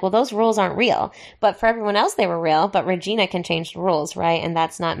Regina's like, well, those rules aren't real. But for everyone else, they were real. But Regina can change the rules, right? And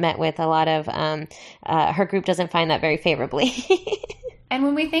that's not met with a lot of, her group doesn't find that very favorably. And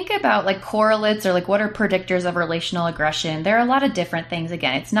when we think about like correlates or like what are predictors of relational aggression, there are a lot of different things.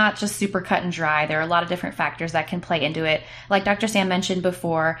 Again, it's not just super cut and dry. There are a lot of different factors that can play into it. Like Dr. Sam mentioned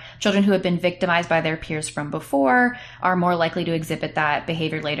before, children who have been victimized by their peers from before are more likely to exhibit that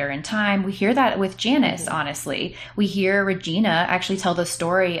behavior later in time. We hear that with Janice, honestly. We hear Regina actually tell the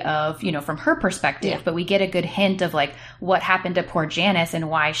story of, from her perspective, but we get a good hint of like what happened to poor Janice and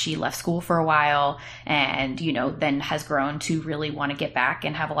why she left school for a while and, then has grown to really want to get back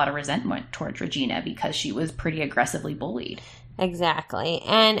and have a lot of resentment towards Regina because she was pretty aggressively bullied. Exactly.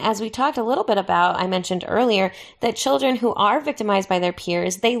 And as we talked a little bit about, I mentioned earlier that children who are victimized by their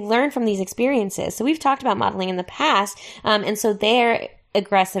peers, they learn from these experiences. So we've talked about modeling in the past. And so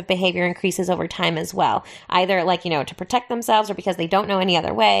aggressive behavior increases over time as well, either like, to protect themselves or because they don't know any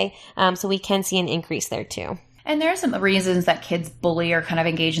other way. So we can see an increase there too. And there are some reasons that kids bully or kind of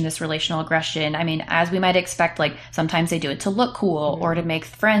engage in this relational aggression. I mean, as we might expect, like sometimes they do it to look cool or to make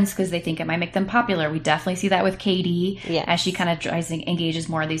friends because they think it might make them popular. We definitely see that with Katie as she kind of engages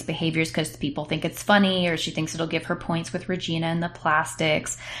more in these behaviors because people think it's funny or she thinks it'll give her points with Regina and the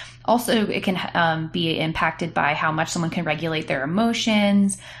plastics. Also, it can be impacted by how much someone can regulate their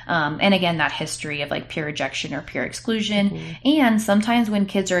emotions. And again, that history of like peer rejection or peer exclusion. And sometimes when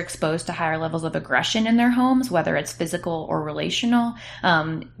kids are exposed to higher levels of aggression in their homes, whether it's physical or relational,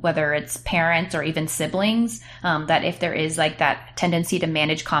 whether it's parents or even siblings, that if there is like that tendency to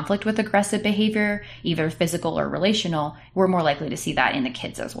manage conflict with aggressive behavior, either physical or relational, we're more likely to see that in the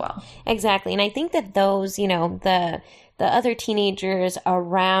kids as well. Exactly. And I think that those, the other teenagers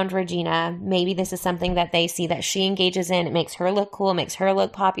around Regina, maybe this is something that they see that she engages in. It makes her look cool, makes her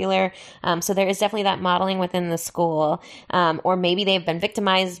look popular. So there is definitely that modeling within the school. Or maybe they've been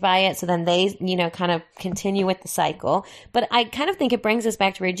victimized by it. So then they, kind of continue with the cycle. But I kind of think it brings us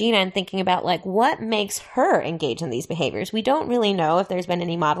back to Regina and thinking about like what makes her engage in these behaviors. We don't really know if there's been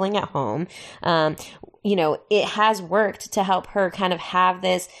any modeling at home. It has worked to help her kind of have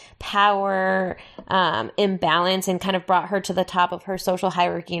this power imbalance and kind of brought her to the top of her social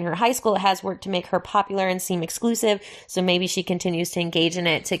hierarchy in her high school. It has worked to make her popular and seem exclusive. So maybe she continues to engage in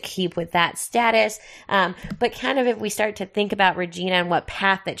it to keep with that status. But kind of if we start to think about Regina and what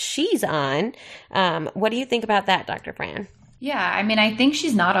path that she's on, what do you think about that, Dr. Fran? Yeah, I mean, I think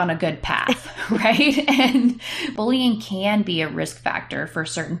she's not on a good path, right? And bullying can be a risk factor for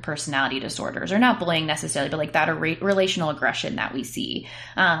certain personality disorders, or not bullying necessarily, but like that relational aggression that we see.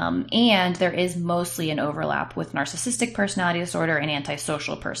 And there is mostly an overlap with narcissistic personality disorder and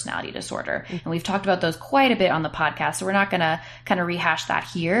antisocial personality disorder. And we've talked about those quite a bit on the podcast, so we're not going to kind of rehash that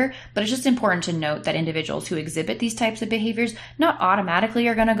here, but it's just important to note that individuals who exhibit these types of behaviors not automatically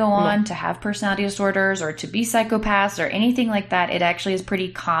are going to go on to have personality disorders or to be psychopaths or anything like that. It actually is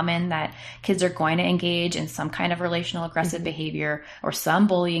pretty common that kids are going to engage in some kind of relational aggressive behavior or some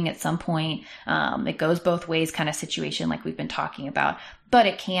bullying at some point. It goes both ways kind of situation like we've been talking about. But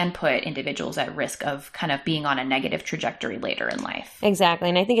it can put individuals at risk of kind of being on a negative trajectory later in life. Exactly.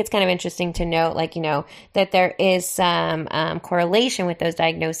 And I think it's kind of interesting to note, like, that there is some correlation with those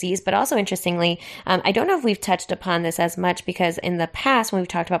diagnoses. But also interestingly, I don't know if we've touched upon this as much because in the past, when we've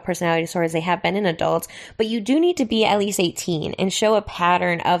talked about personality disorders, they have been in adults. But you do need to be at least 18 and show a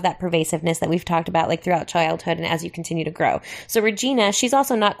pattern of that pervasiveness that we've talked about, like throughout childhood and as you continue to grow. So Regina, she's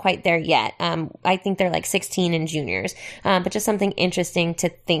also not quite there yet. I think they're like 16 and juniors. But just something interesting to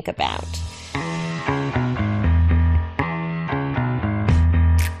think about.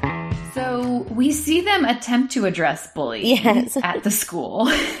 So we see them attempt to address bullying at the school.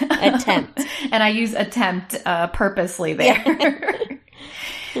 Attempt. And I use attempt purposely there.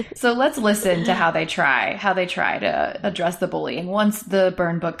 Yeah. So let's listen to how they try to address the bullying. Once the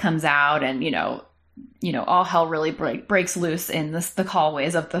burn book comes out and, all hell really breaks loose in the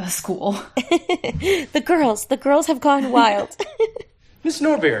hallways of the school. The girls have gone wild. Miss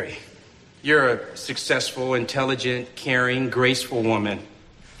Norbury, you're a successful, intelligent, caring, graceful woman.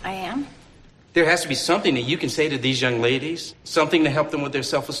 I am? There has to be something that you can say to these young ladies, something to help them with their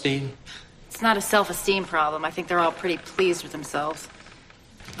self-esteem. It's not a self-esteem problem. I think they're all pretty pleased with themselves.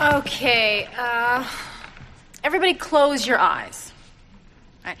 Okay, everybody close your eyes.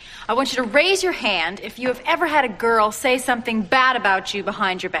 All right. I want you to raise your hand if you have ever had a girl say something bad about you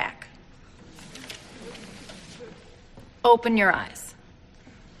behind your back. Open your eyes.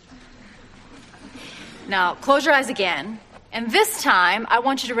 Now, close your eyes again. And this time, I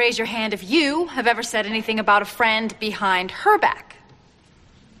want you to raise your hand if you have ever said anything about a friend behind her back.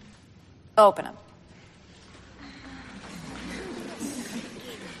 Open them.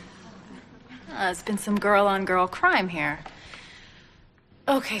 There's been some girl-on-girl crime here.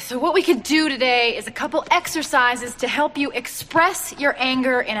 Okay, so what we could do today is a couple exercises to help you express your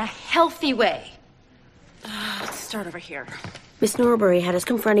anger in a healthy way. Let's start over here. Miss Norbury had us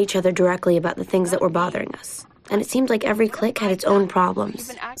confront each other directly about the things that were bothering us. And it seemed like every clique had its own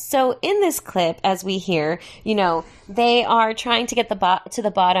problems. So in this clip, as we hear, they are trying to get to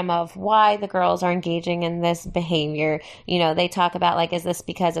the bottom of why the girls are engaging in this behavior. They talk about, like, is this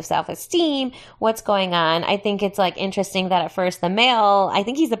because of self-esteem? What's going on? I think it's, like, interesting that at first the male, I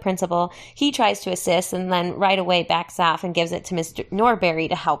think he's the principal, he tries to assist and then right away backs off and gives it to Mr. Norbury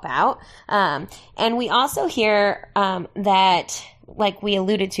to help out. And we also hear that like we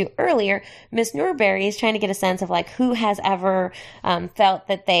alluded to earlier, Miss Norbury is trying to get a sense of like who has ever felt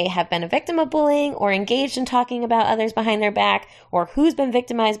that they have been a victim of bullying or engaged in talking about others behind their back, or who's been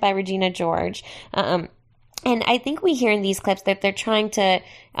victimized by Regina George. And I think we hear in these clips that they're trying to,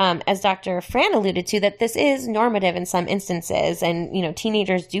 as Dr. Fran alluded to, that this is normative in some instances. And, you know,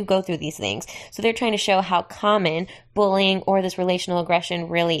 teenagers do go through these things. So they're trying to show how common bullying or this relational aggression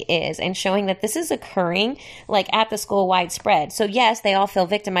really is, and showing that this is occurring like at the school widespread. So yes, they all feel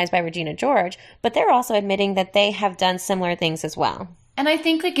victimized by Regina George, but they're also admitting that they have done similar things as well. And I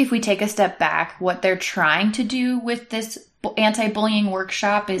think like if we take a step back, what they're trying to do with this anti-bullying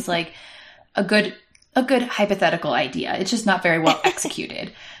workshop is like a good hypothetical idea. It's just not very well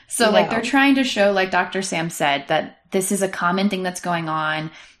executed. So like they're trying to show, like Dr. Sam said, that this is a common thing that's going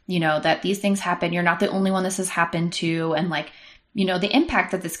on, you know, that these things happen. You're not the only one this has happened to. And like, you know, the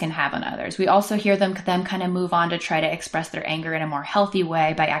impact that this can have on others. We also hear them kind of move on to try to express their anger in a more healthy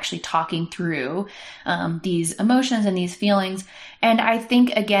way by actually talking through these emotions and these feelings. And I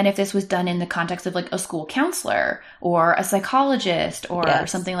think, again, if this was done in the context of like a school counselor or a psychologist or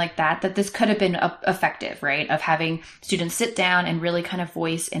something like that, that this could have been effective, right? Of having students sit down and really kind of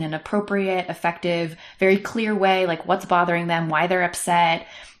voice in an appropriate, effective, very clear way, like what's bothering them, why they're upset,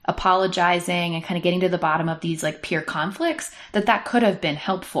 apologizing, and kind of getting to the bottom of these like peer conflicts, that could have been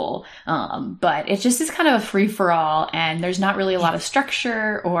helpful. But it just is kind of a free for all, and there's not really a lot of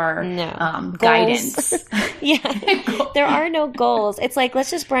structure or guidance. There are no goals. It's like,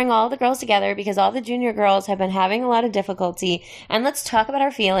 let's just bring all the girls together because all the junior girls have been having a lot of difficulty, and let's talk about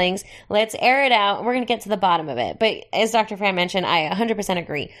our feelings. Let's air it out. We're going to get to the bottom of it. But as Dr. Fran mentioned, I 100%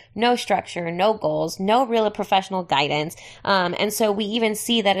 agree. No structure, no goals, no real professional guidance. And so we even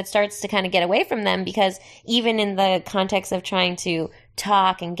see that it starts to kind of get away from them, because even in the context of trying to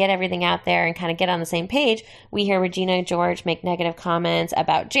talk and get everything out there and kind of get on the same page, we hear Regina George make negative comments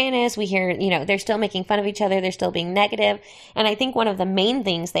about Janice. We hear, you know, they're still making fun of each other. They're still being negative. And I think one of the main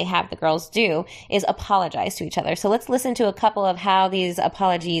things they have the girls do is apologize to each other. So let's listen to a couple of how these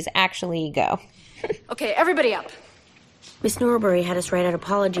apologies actually go. Okay, everybody up. Miss Norbury had us write out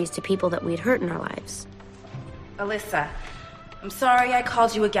apologies to people that we'd hurt in our lives. Alyssa, I'm sorry I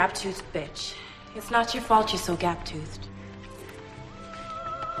called you a gap-toothed bitch. It's not your fault you're so gap-toothed.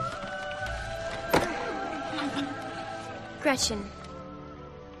 Gretchen,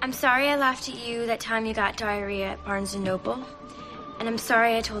 I'm sorry I laughed at you that time you got diarrhea at Barnes & Noble. And I'm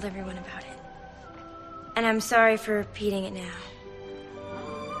sorry I told everyone about it. And I'm sorry for repeating it now.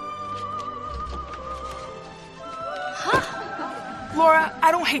 Laura,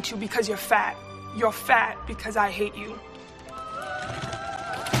 I don't hate you because you're fat. You're fat because I hate you.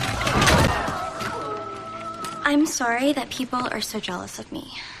 I'm sorry that people are so jealous of me.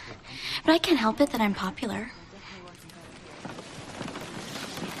 But I can't help it that I'm popular.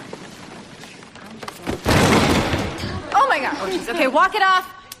 Oh my God. Oh, geez. Okay, walk it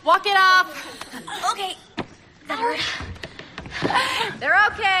off. Walk it off. Okay. That hurt. They're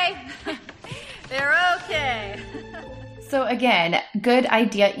okay. They're okay. So again, good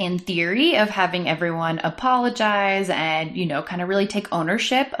idea in theory of having everyone apologize and, you know, kind of really take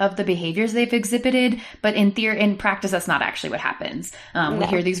ownership of the behaviors they've exhibited. But in practice, that's not actually what happens. We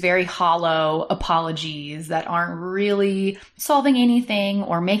hear these very hollow apologies that aren't really solving anything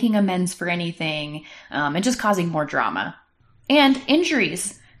or making amends for anything, and just causing more drama and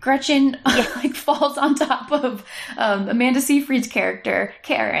injuries. Gretchen like falls on top of Amanda Seyfried's character,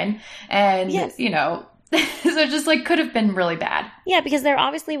 Karen, and, you know, so it just like could have been really bad. Yeah, because there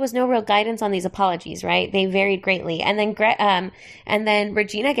obviously was no real guidance on these apologies, right? They varied greatly. And then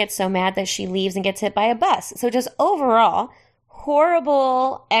Regina gets so mad that she leaves and gets hit by a bus. So just overall,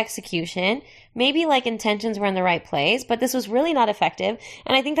 horrible execution. Maybe like intentions were in the right place, but this was really not effective.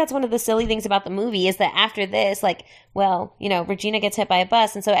 And I think that's one of the silly things about the movie is that after this, like, well, you know, Regina gets hit by a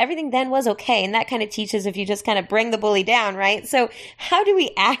bus. And so everything then was okay. And that kind of teaches if you just kind of bring the bully down, right? So how do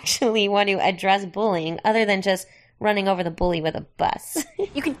we actually want to address bullying other than just running over the bully with a bus?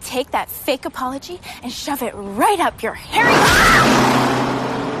 You can take that fake apology and shove it right up your hairy...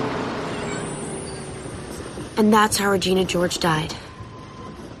 And that's how Regina George died.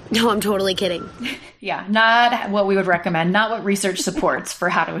 No, I'm totally kidding. Yeah, not what we would recommend, not what research supports for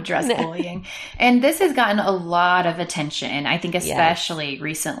how to address bullying. And this has gotten a lot of attention, I think especially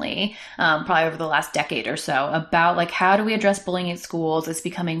recently, probably over the last decade or so, about like how do we address bullying at schools? It's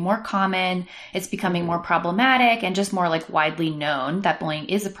becoming more common, it's becoming more problematic, and just more like widely known that bullying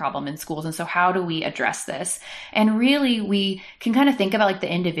is a problem in schools. And so how do we address this? And really, we can kind of think about like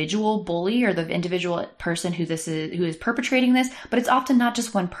the individual bully or the individual person who is perpetrating this, but it's often not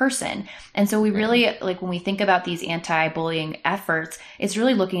just one person. person. And so we really, like, when we think about these anti-bullying efforts, it's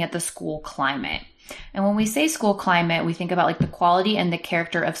really looking at the school climate. And when we say school climate, we think about like the quality and the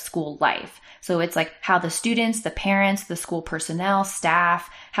character of school life. So it's like how the students, the parents, the school personnel, staff,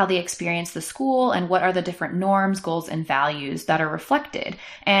 how they experience the school, and what are the different norms, goals, and values that are reflected.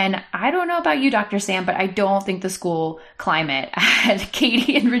 And I don't know about you, Dr. Sam, but I don't think the school climate at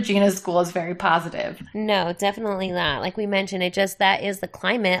Katie and Regina's school is very positive. No, definitely not. Like we mentioned, that is the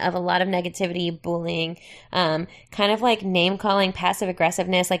climate of a lot of negativity, bullying, kind of like name calling, passive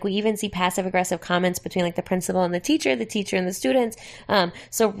aggressiveness. Like we even see passive aggressive comments between like the principal and the teacher and the students.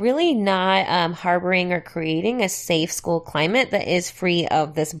 So really not harboring or creating a safe school climate that is free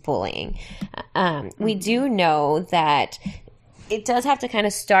of this bullying. We do know that it does have to kind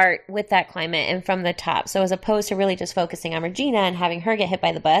of start with that climate and from the top. So as opposed to really just focusing on Regina and having her get hit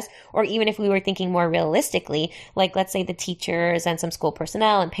by the bus, or even if we were thinking more realistically, like let's say the teachers and some school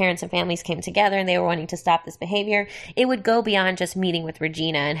personnel and parents and families came together and they were wanting to stop this behavior, it would go beyond just meeting with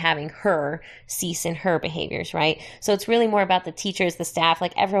Regina and having her cease in her behaviors, right? So it's really more about the teachers, the staff,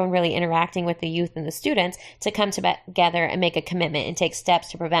 like everyone really interacting with the youth and the students to come together and make a commitment and take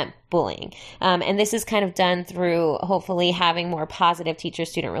steps to prevent bullying. And this is kind of done through hopefully having more positive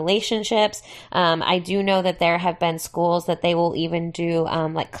teacher-student relationships. I do know that there have been schools that they will even do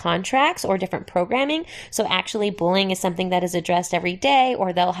like contracts or different programming. So actually bullying is something that is addressed every day,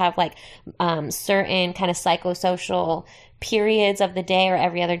 or they'll have like certain kind of psychosocial periods of the day or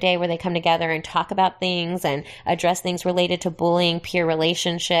every other day where they come together and talk about things and address things related to bullying, peer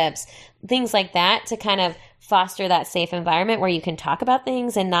relationships, things like that, to kind of foster that safe environment where you can talk about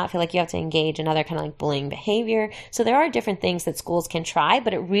things and not feel like you have to engage in other kind of like bullying behavior. So there are different things that schools can try,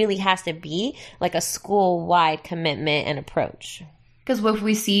 but it really has to be like a school-wide commitment and approach. Because what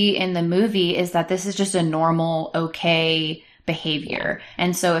we see in the movie is that this is just a normal, okay behavior.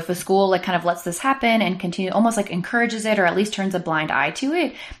 And so if a school like kind of lets this happen and continue, almost like encourages it or at least turns a blind eye to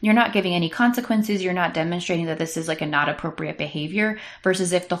it, you're not giving any consequences. You're not demonstrating that this is like a not appropriate behavior,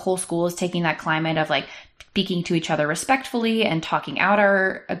 versus if the whole school is taking that climate of like speaking to each other respectfully and talking out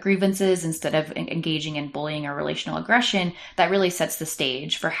our grievances instead of engaging in bullying or relational aggression, that really sets the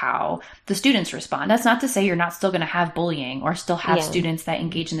stage for how the students respond. That's not to say you're not still going to have bullying or still have students that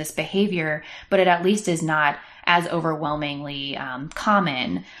engage in this behavior, but it at least is not as overwhelmingly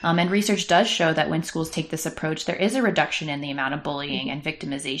common. And research does show that when schools take this approach, there is a reduction in the amount of bullying and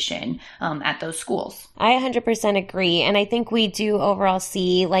victimization at those schools. I 100% agree. And I think we do overall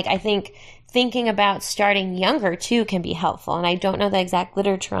see, like, I think thinking about starting younger too can be helpful. And I don't know the exact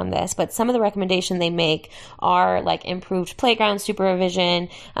literature on this, but some of the recommendations they make are like improved playground supervision,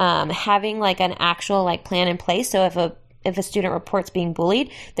 having like an actual like plan in place. So if a student reports being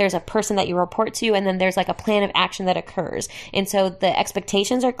bullied, there's a person that you report to, and then there's like a plan of action that occurs. And so the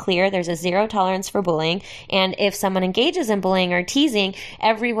expectations are clear. There's a zero tolerance for bullying. And if someone engages in bullying or teasing,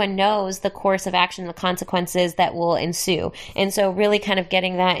 everyone knows the course of action, the consequences that will ensue. And so really kind of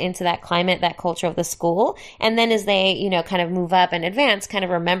getting that into that climate, that culture of the school. And then as they, you know, kind of move up and advance, kind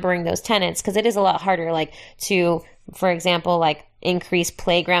of remembering those tenets, because it is a lot harder, like to, for example, like increase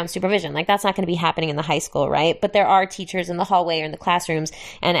playground supervision. Like that's not going to be happening in the high school, right? But there are teachers in the hallway or in the classrooms.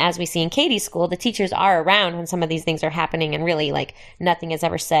 And as we see in Katie's school, the teachers are around when some of these things are happening, and really like nothing is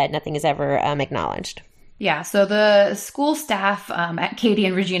ever said, nothing is ever acknowledged. Yeah, so the school staff at Katie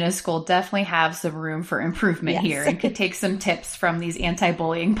and Regina's school definitely have some room for improvement here, and could take some tips from these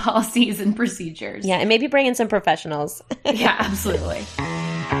anti-bullying policies and procedures. Yeah, and maybe bring in some professionals. Yeah, absolutely.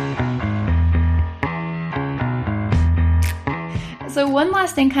 So one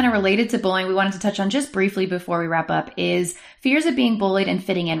last thing kind of related to bullying we wanted to touch on just briefly before we wrap up is fears of being bullied and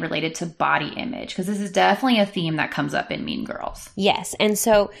fitting in related to body image, because this is definitely a theme that comes up in Mean Girls. Yes. And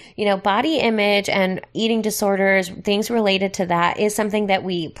so, you know, body image and eating disorders, things related to that is something that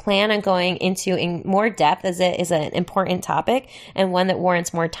we plan on going into in more depth, as it is an important topic and one that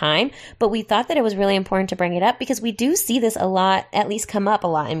warrants more time. But we thought that it was really important to bring it up because we do see this a lot, at least come up a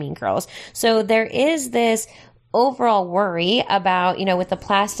lot in Mean Girls. So there is this overall worry about, you know, with the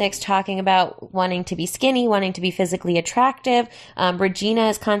plastics talking about wanting to be skinny, wanting to be physically attractive. Regina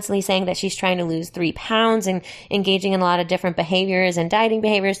is constantly saying that she's trying to lose 3 pounds and engaging in a lot of different behaviors and dieting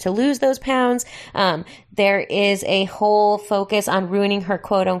behaviors to lose those pounds. there is a whole focus on ruining her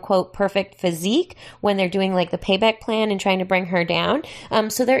quote unquote perfect physique when they're doing like the payback plan and trying to bring her down.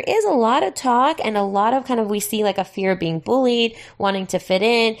 So there is a lot of talk and a lot of kind of, we see like a fear of being bullied, wanting to fit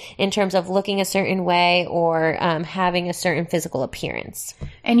in terms of looking a certain way or having a certain physical appearance.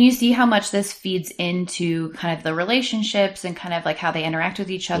 And you see how much this feeds into kind of the relationships and kind of like how they interact with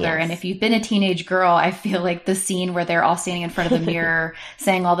each other. Yes. And if you've been a teenage girl, I feel like the scene where they're all standing in front of the mirror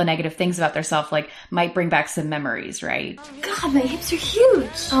saying all the negative things about themselves, like might bring back some memories, right? God, my hips are huge.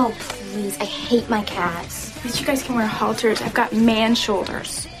 Oh, please. I hate my calves. At least you guys can wear halters. I've got man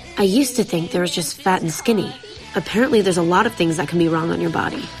shoulders. I used to think there was just fat and skinny. Apparently, there's a lot of things that can be wrong on your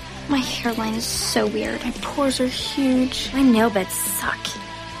body. My hairline is so weird. My pores are huge. My nail beds suck.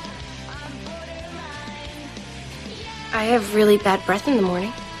 I have really bad breath in the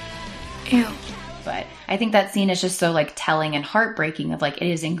morning. Ew. But I think that scene is just so like telling and heartbreaking of like it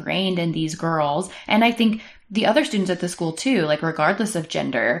is ingrained in these girls. And I think the other students at the school too, like regardless of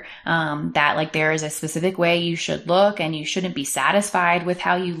gender, that like there is a specific way you should look and you shouldn't be satisfied with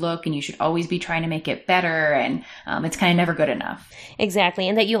how you look and you should always be trying to make it better. And it's kind of never good enough. Exactly.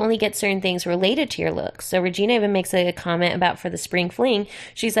 And that you only get certain things related to your looks. So Regina even makes a comment about for the spring fling.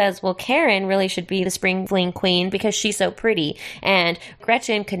 She says, well, Karen really should be the spring fling queen because she's so pretty. And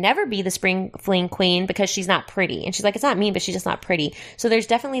Gretchen could never be the spring fling queen because she's not pretty. And she's like, it's not mean, but she's just not pretty. So there's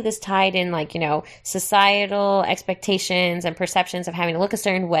definitely this tied in like, you know, societal expectations and perceptions of having to look a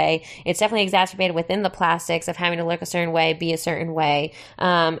certain way. It's definitely exacerbated within the plastics of having to look a certain way, be a certain way.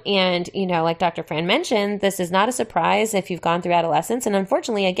 And, you know, like Dr. Fran mentioned, this is not a surprise if you've gone through adolescence. And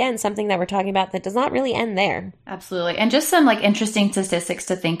unfortunately, again, something that we're talking about that does not really end there. Absolutely. And just some like interesting statistics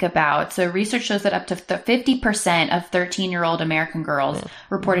to think about. So research shows that up to 50% of 13-year-old American girls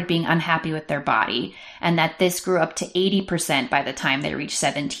reported being unhappy with their body, and that this grew up to 80% by the time they reached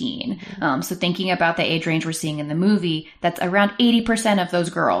 17. So thinking about the age range we're seeing in the movie, that's around 80% of those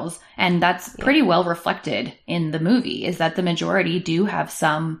girls. And that's pretty well reflected in the movie, is that the majority do have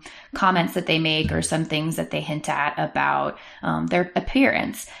some comments that they make or some things that they hint at about their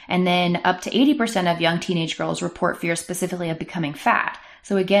appearance. And then up to 80% of young teenage girls report fear specifically of becoming fat.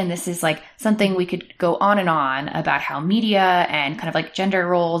 So again, this is like something we could go on and on about how media and kind of like gender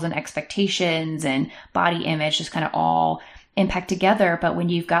roles and expectations and body image just kind of all impact together. But when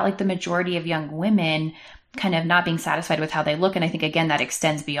you've got like the majority of young women kind of not being satisfied with how they look, and I think again that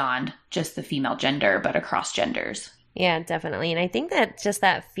extends beyond just the female gender, but across genders. Yeah, definitely. And I think that just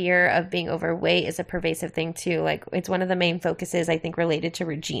that fear of being overweight is a pervasive thing too. Like it's one of the main focuses, I think, related to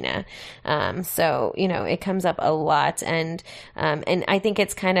Regina. So, you know, it comes up a lot. And I think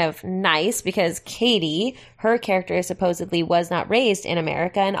it's kind of nice because Katie, her character supposedly was not raised in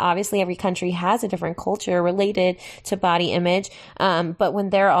America. And obviously every country has a different culture related to body image. But when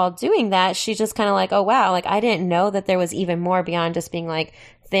they're all doing that, she's just kind of like, oh, wow, like I didn't know that there was even more beyond just being like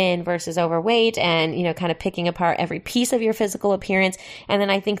thin versus overweight and, you know, kind of picking apart every piece of your physical appearance. And then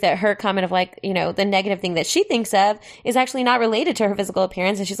I think that her comment of like, you know, the negative thing that she thinks of is actually not related to her physical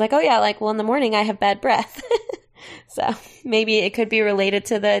appearance. And she's like, oh yeah, like, well, in the morning I have bad breath. So maybe it could be related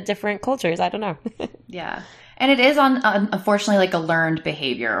to the different cultures. I don't know. Yeah. And it is unfortunately like a learned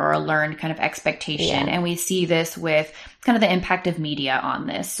behavior or a learned kind of expectation. Yeah. And we see this with kind of the impact of media on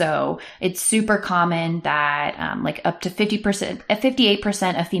this. So it's super common that like up to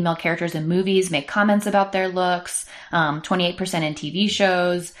 58% of female characters in movies make comments about their looks, 28% in TV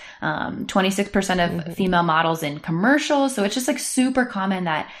shows, 26% of female models in commercials. So it's just like super common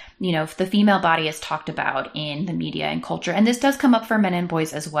that, you know, the female body is talked about in the media and culture. And this does come up for men and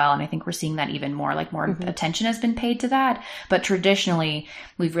boys as well. And I think we're seeing that even more, like more attention has been paid to that. But traditionally,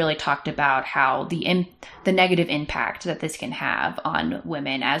 we've really talked about how the negative impact that this can have on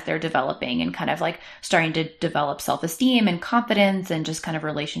women as they're developing and kind of like starting to develop self-esteem and confidence and just kind of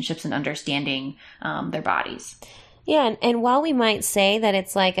relationships and understanding their bodies. Yeah, and while we might say that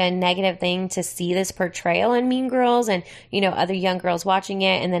it's like a negative thing to see this portrayal in Mean Girls and, you know, other young girls watching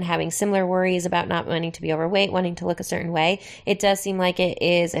it and then having similar worries about not wanting to be overweight, wanting to look a certain way, it does seem like it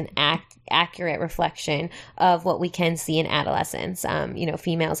is an accurate reflection of what we can see in adolescence, you know,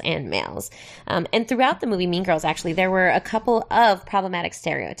 females and males. And throughout the movie Mean Girls, actually, there were a couple of problematic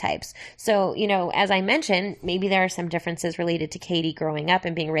stereotypes. So, you know, as I mentioned, maybe there are some differences related to Katie growing up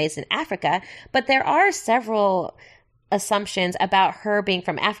and being raised in Africa, but there are several assumptions about her being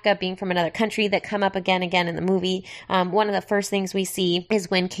from Africa, being from another country that come up again in the movie. One of the first things we see is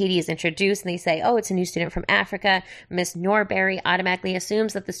when Katie is introduced and they say, oh, it's a new student from Africa. Miss Norbury automatically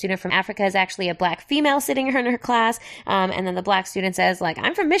assumes that the student from Africa is actually a black female sitting in her class. And then the black student says, like,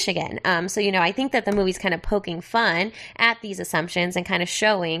 I'm from Michigan. So, I think that the movie's kind of poking fun at these assumptions and kind of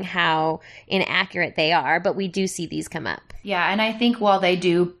showing how inaccurate they are. But we do see these come up. Yeah, and I think while they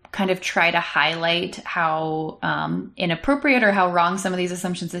do kind of try to highlight how inappropriate or how wrong some of these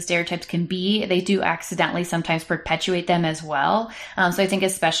assumptions and stereotypes can be, they do accidentally sometimes perpetuate them as well. So I think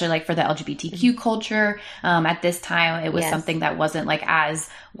especially like for the LGBTQ culture, at this time, it was something that wasn't like as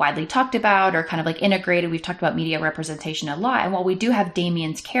widely talked about or kind of like integrated. We've talked about media representation a lot. And while we do have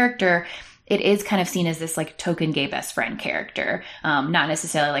Damien's character, it is kind of seen as this like token gay best friend character, not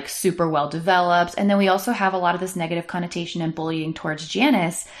necessarily like super well developed. And then we also have a lot of this negative connotation and bullying towards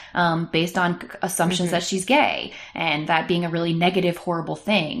Janice based on assumptions that she's gay and that being a really negative, horrible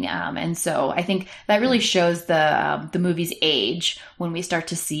thing. And so I think that really shows the movie's age when we start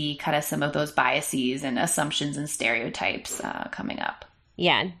to see kind of some of those biases and assumptions and stereotypes coming up.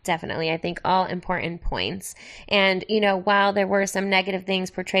 Yeah, definitely. I think all important points. And, while there were some negative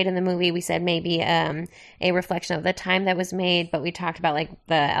things portrayed in the movie, we said maybe a reflection of the time that was made, but we talked about like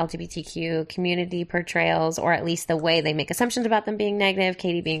the LGBTQ community portrayals, or at least the way they make assumptions about them being negative.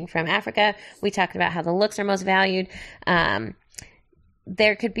 Katie being from Africa. We talked about how the looks are most valued.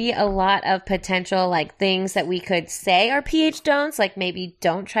 There could be a lot of potential like things that we could say are PH don'ts, like maybe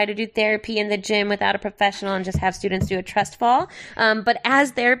don't try to do therapy in the gym without a professional and just have students do a trust fall. But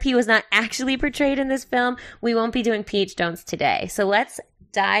as therapy was not actually portrayed in this film, we won't be doing PH don'ts today. So let's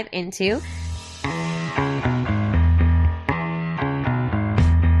dive into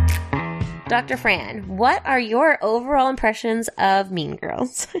Dr. Fran, what are your overall impressions of Mean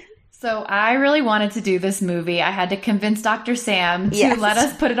Girls? So I really wanted to do this movie. I had to convince Dr. Sam to let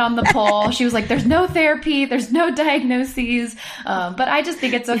us put it on the poll. She was like, there's no therapy, there's no diagnoses. But I just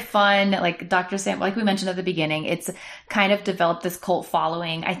think it's a fun, like Dr. Sam, like we mentioned at the beginning, it's kind of developed this cult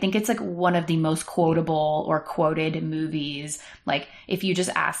following. I think it's like one of the most quotable or quoted movies. Like if you just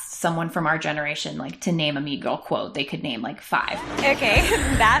asked someone from our generation, like to name a Mean Girl quote, they could name like 5. Okay,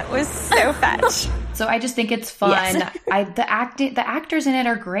 that was so fetch. So I just think it's fun. Yes. The actors in it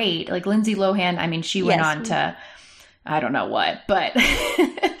are great. Like Lindsay Lohan, I mean, she went on to, I don't know what, but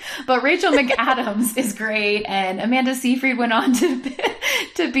but Rachel McAdams is great, and Amanda Seyfried went on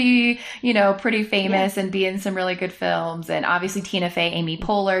to be, pretty famous and be in some really good films. And obviously Tina Fey, Amy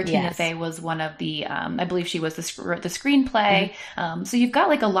Poehler. Tina Fey was one of the, I believe she was the screenplay. So you've got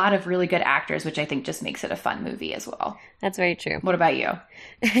like a lot of really good actors, which I think just makes it a fun movie as well. That's very true. What about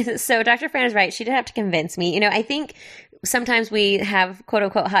you? So Dr. Fran is right. She did have to convince me. I think sometimes we have quote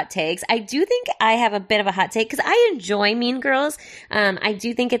unquote hot takes. I do think I have a bit of a hot take because I enjoy Mean Girls. I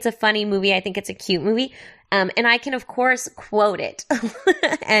do think it's a funny movie. I think it's a cute movie. And I can, of course, quote it.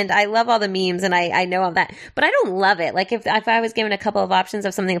 And I love all the memes and I know all that. But I don't love it. Like if I was given a couple of options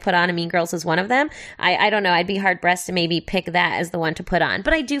of something to put on and Mean Girls is one of them, I don't know. I'd be hard pressed to maybe pick that as the one to put on.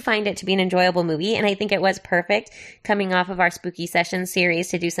 But I do find it to be an enjoyable movie. And I think it was perfect coming off of our Spooky Sessions series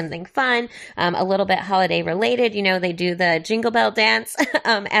to do something fun, a little bit holiday related. They do the Jingle Bell dance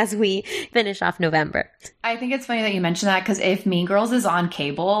as we finish off November. I think it's funny that you mentioned that because if Mean Girls is on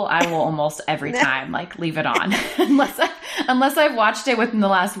cable, I will almost every time like leave it on unless I've watched it within the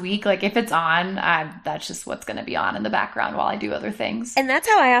last week. Like if it's on, that's just what's going to be on in the background while I do other things. And that's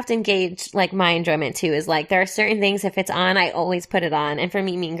how I often gauge like my enjoyment too, is like there are certain things, if it's on, I always put it on. And for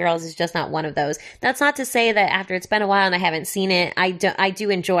me, Mean Girls is just not one of those. That's not to say that after it's been a while and I haven't seen it, I do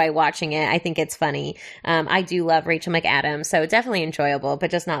enjoy watching it. I think it's funny. I do love Rachel McAdams, so definitely enjoyable,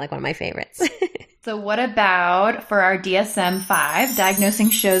 but just not like one of my favorites. So what about for our DSM-5, diagnosing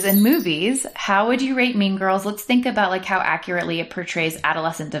shows and movies, how would you rate Mean Girls? Let's think about like how accurately it portrays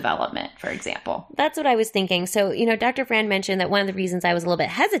adolescent development, for example. That's what I was thinking. So, Dr. Fran mentioned that one of the reasons I was a little bit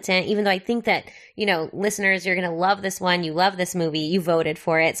hesitant, even though I think that, listeners, you're going to love this one. You love this movie. You voted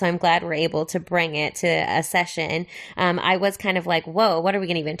for it. So I'm glad we're able to bring it to a session. I was kind of like, whoa, what are we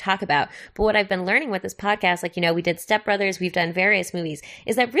going to even talk about? But what I've been learning with this podcast, like, we did Step Brothers, we've done various movies,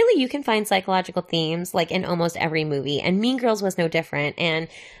 is that really you can find psychological themes like in almost every movie, and Mean Girls was no different. And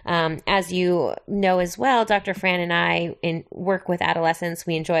as you know as well, Dr. Fran and I work with adolescents.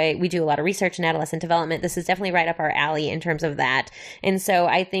 We do a lot of research in adolescent development. This is definitely right up our alley in terms of that. And so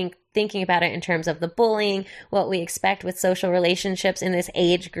I think thinking about it in terms of the bullying, what we expect with social relationships in this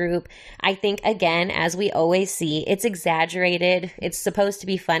age group, I think, again, as we always see, it's exaggerated. It's supposed to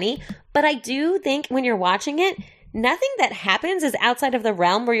be funny. But I do think when you're watching it, nothing that happens is outside of the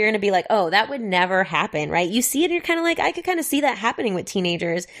realm where you're going to be like, oh, that would never happen, right? You see it and you're kind of like, I could kind of see that happening with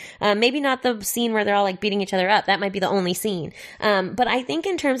teenagers. Maybe not the scene where they're all like beating each other up. That might be the only scene. But I think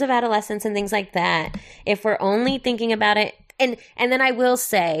in terms of adolescence and things like that, if we're only thinking about it, and then I will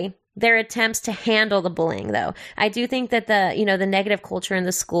say, their attempts to handle the bullying, though. I do think that the negative culture in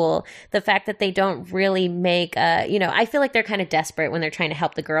the school, the fact that they don't really make, I feel like they're kind of desperate when they're trying to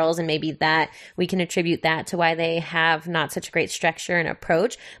help the girls, and maybe that we can attribute that to why they have not such a great structure and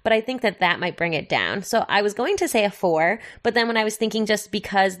approach. But I think that might bring it down. So I was going to say a 4, but then when I was thinking just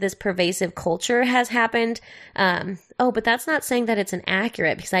because this pervasive culture has happened, but that's not saying that it's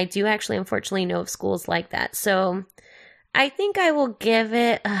inaccurate, because I do actually unfortunately know of schools like that. So I think I will give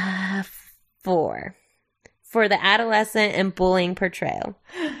it a 4 for the adolescent and bullying portrayal.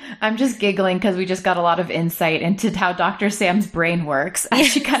 I'm just giggling because we just got a lot of insight into how Dr. Sam's brain works as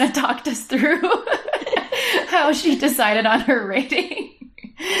she kind of talked us through how she decided on her rating.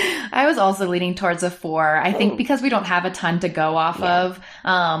 I was also leaning towards a 4. I think because we don't have a ton to go off of,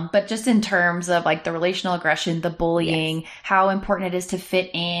 but just in terms of like the relational aggression, the bullying, how important it is to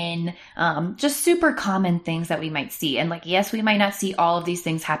fit in, just super common things that we might see. And like, yes, we might not see all of these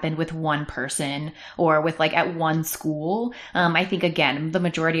things happen with one person or with like at one school. I think again, the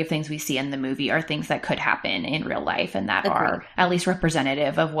majority of things we see in the movie are things that could happen in real life and that are at least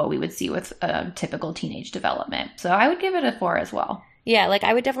representative of what we would see with typical teenage development. So I would give it a 4 as well. Yeah, like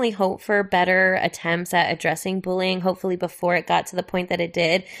I would definitely hope for better attempts at addressing bullying, hopefully before it got to the point that it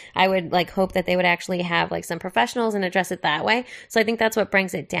did. I would like hope that they would actually have like some professionals and address it that way. So I think that's what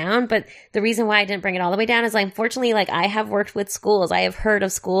brings it down. But the reason why I didn't bring it all the way down is like, unfortunately, like I have worked with schools. I have heard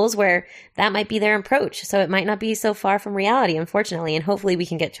of schools where that might be their approach. So it might not be so far from reality, unfortunately. And hopefully we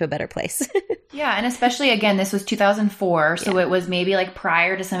can get to a better place. Yeah. And especially, again, this was 2004. So it was maybe like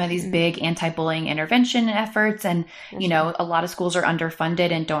prior to some of these big anti-bullying intervention efforts. And, you know, a lot of schools are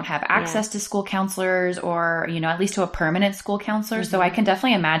underfunded and don't have access to school counselors or, you know, at least to a permanent school counselor. So I can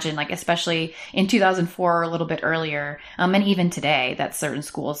definitely imagine, like, especially in 2004 or a little bit earlier, and even today, that certain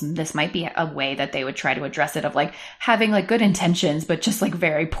schools, this might be a way that they would try to address it, of like having like good intentions, but just like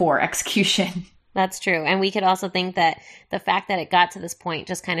very poor execution. That's true. And we could also think that the fact that it got to this point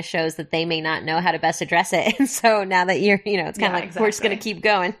just kind of shows that they may not know how to best address it. And so now that you're, you know, it's kind of like, we're just going to keep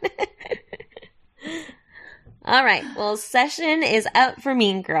going. All right. Well, session is up for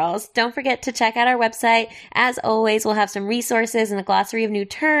Mean Girls. Don't forget to check out our website. As always, we'll have some resources and a glossary of new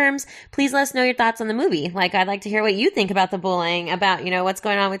terms. Please let us know your thoughts on the movie. Like, I'd like to hear what you think about the bullying, about, you know, what's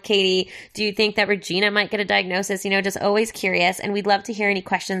going on with Katie. Do you think that Regina might get a diagnosis? You know, just always curious. And we'd love to hear any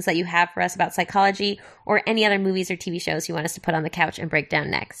questions that you have for us about psychology or any other movies or TV shows you want us to put on the couch and break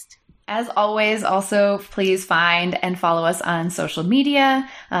down next. As always, also, please find and follow us on social media,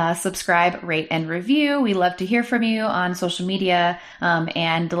 subscribe, rate, and review. We love to hear from you on social media,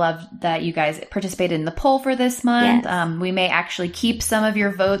 and love that you guys participated in the poll for this month. Yes. We may actually keep some of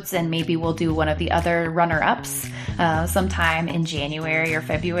your votes, and maybe we'll do one of the other runner-ups sometime in January or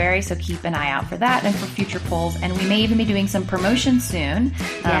February, so keep an eye out for that and for future polls. And we may even be doing some promotion soon,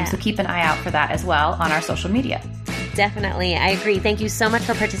 so keep an eye out for that as well on our social media. Definitely. I agree. Thank you so much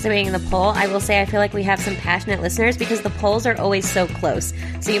for participating in the poll. I will say I feel like we have some passionate listeners because the polls are always so close.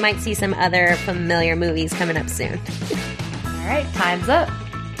 So you might see some other familiar movies coming up soon. All right. Time's up.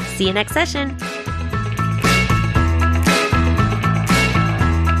 See you next session.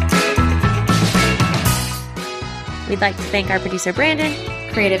 We'd like to thank our producer, Brandon,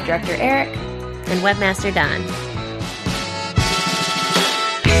 creative director, Eric, and webmaster, Don.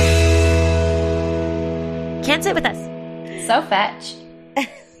 Can't sit with us. So fetch.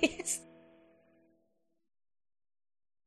 Yes.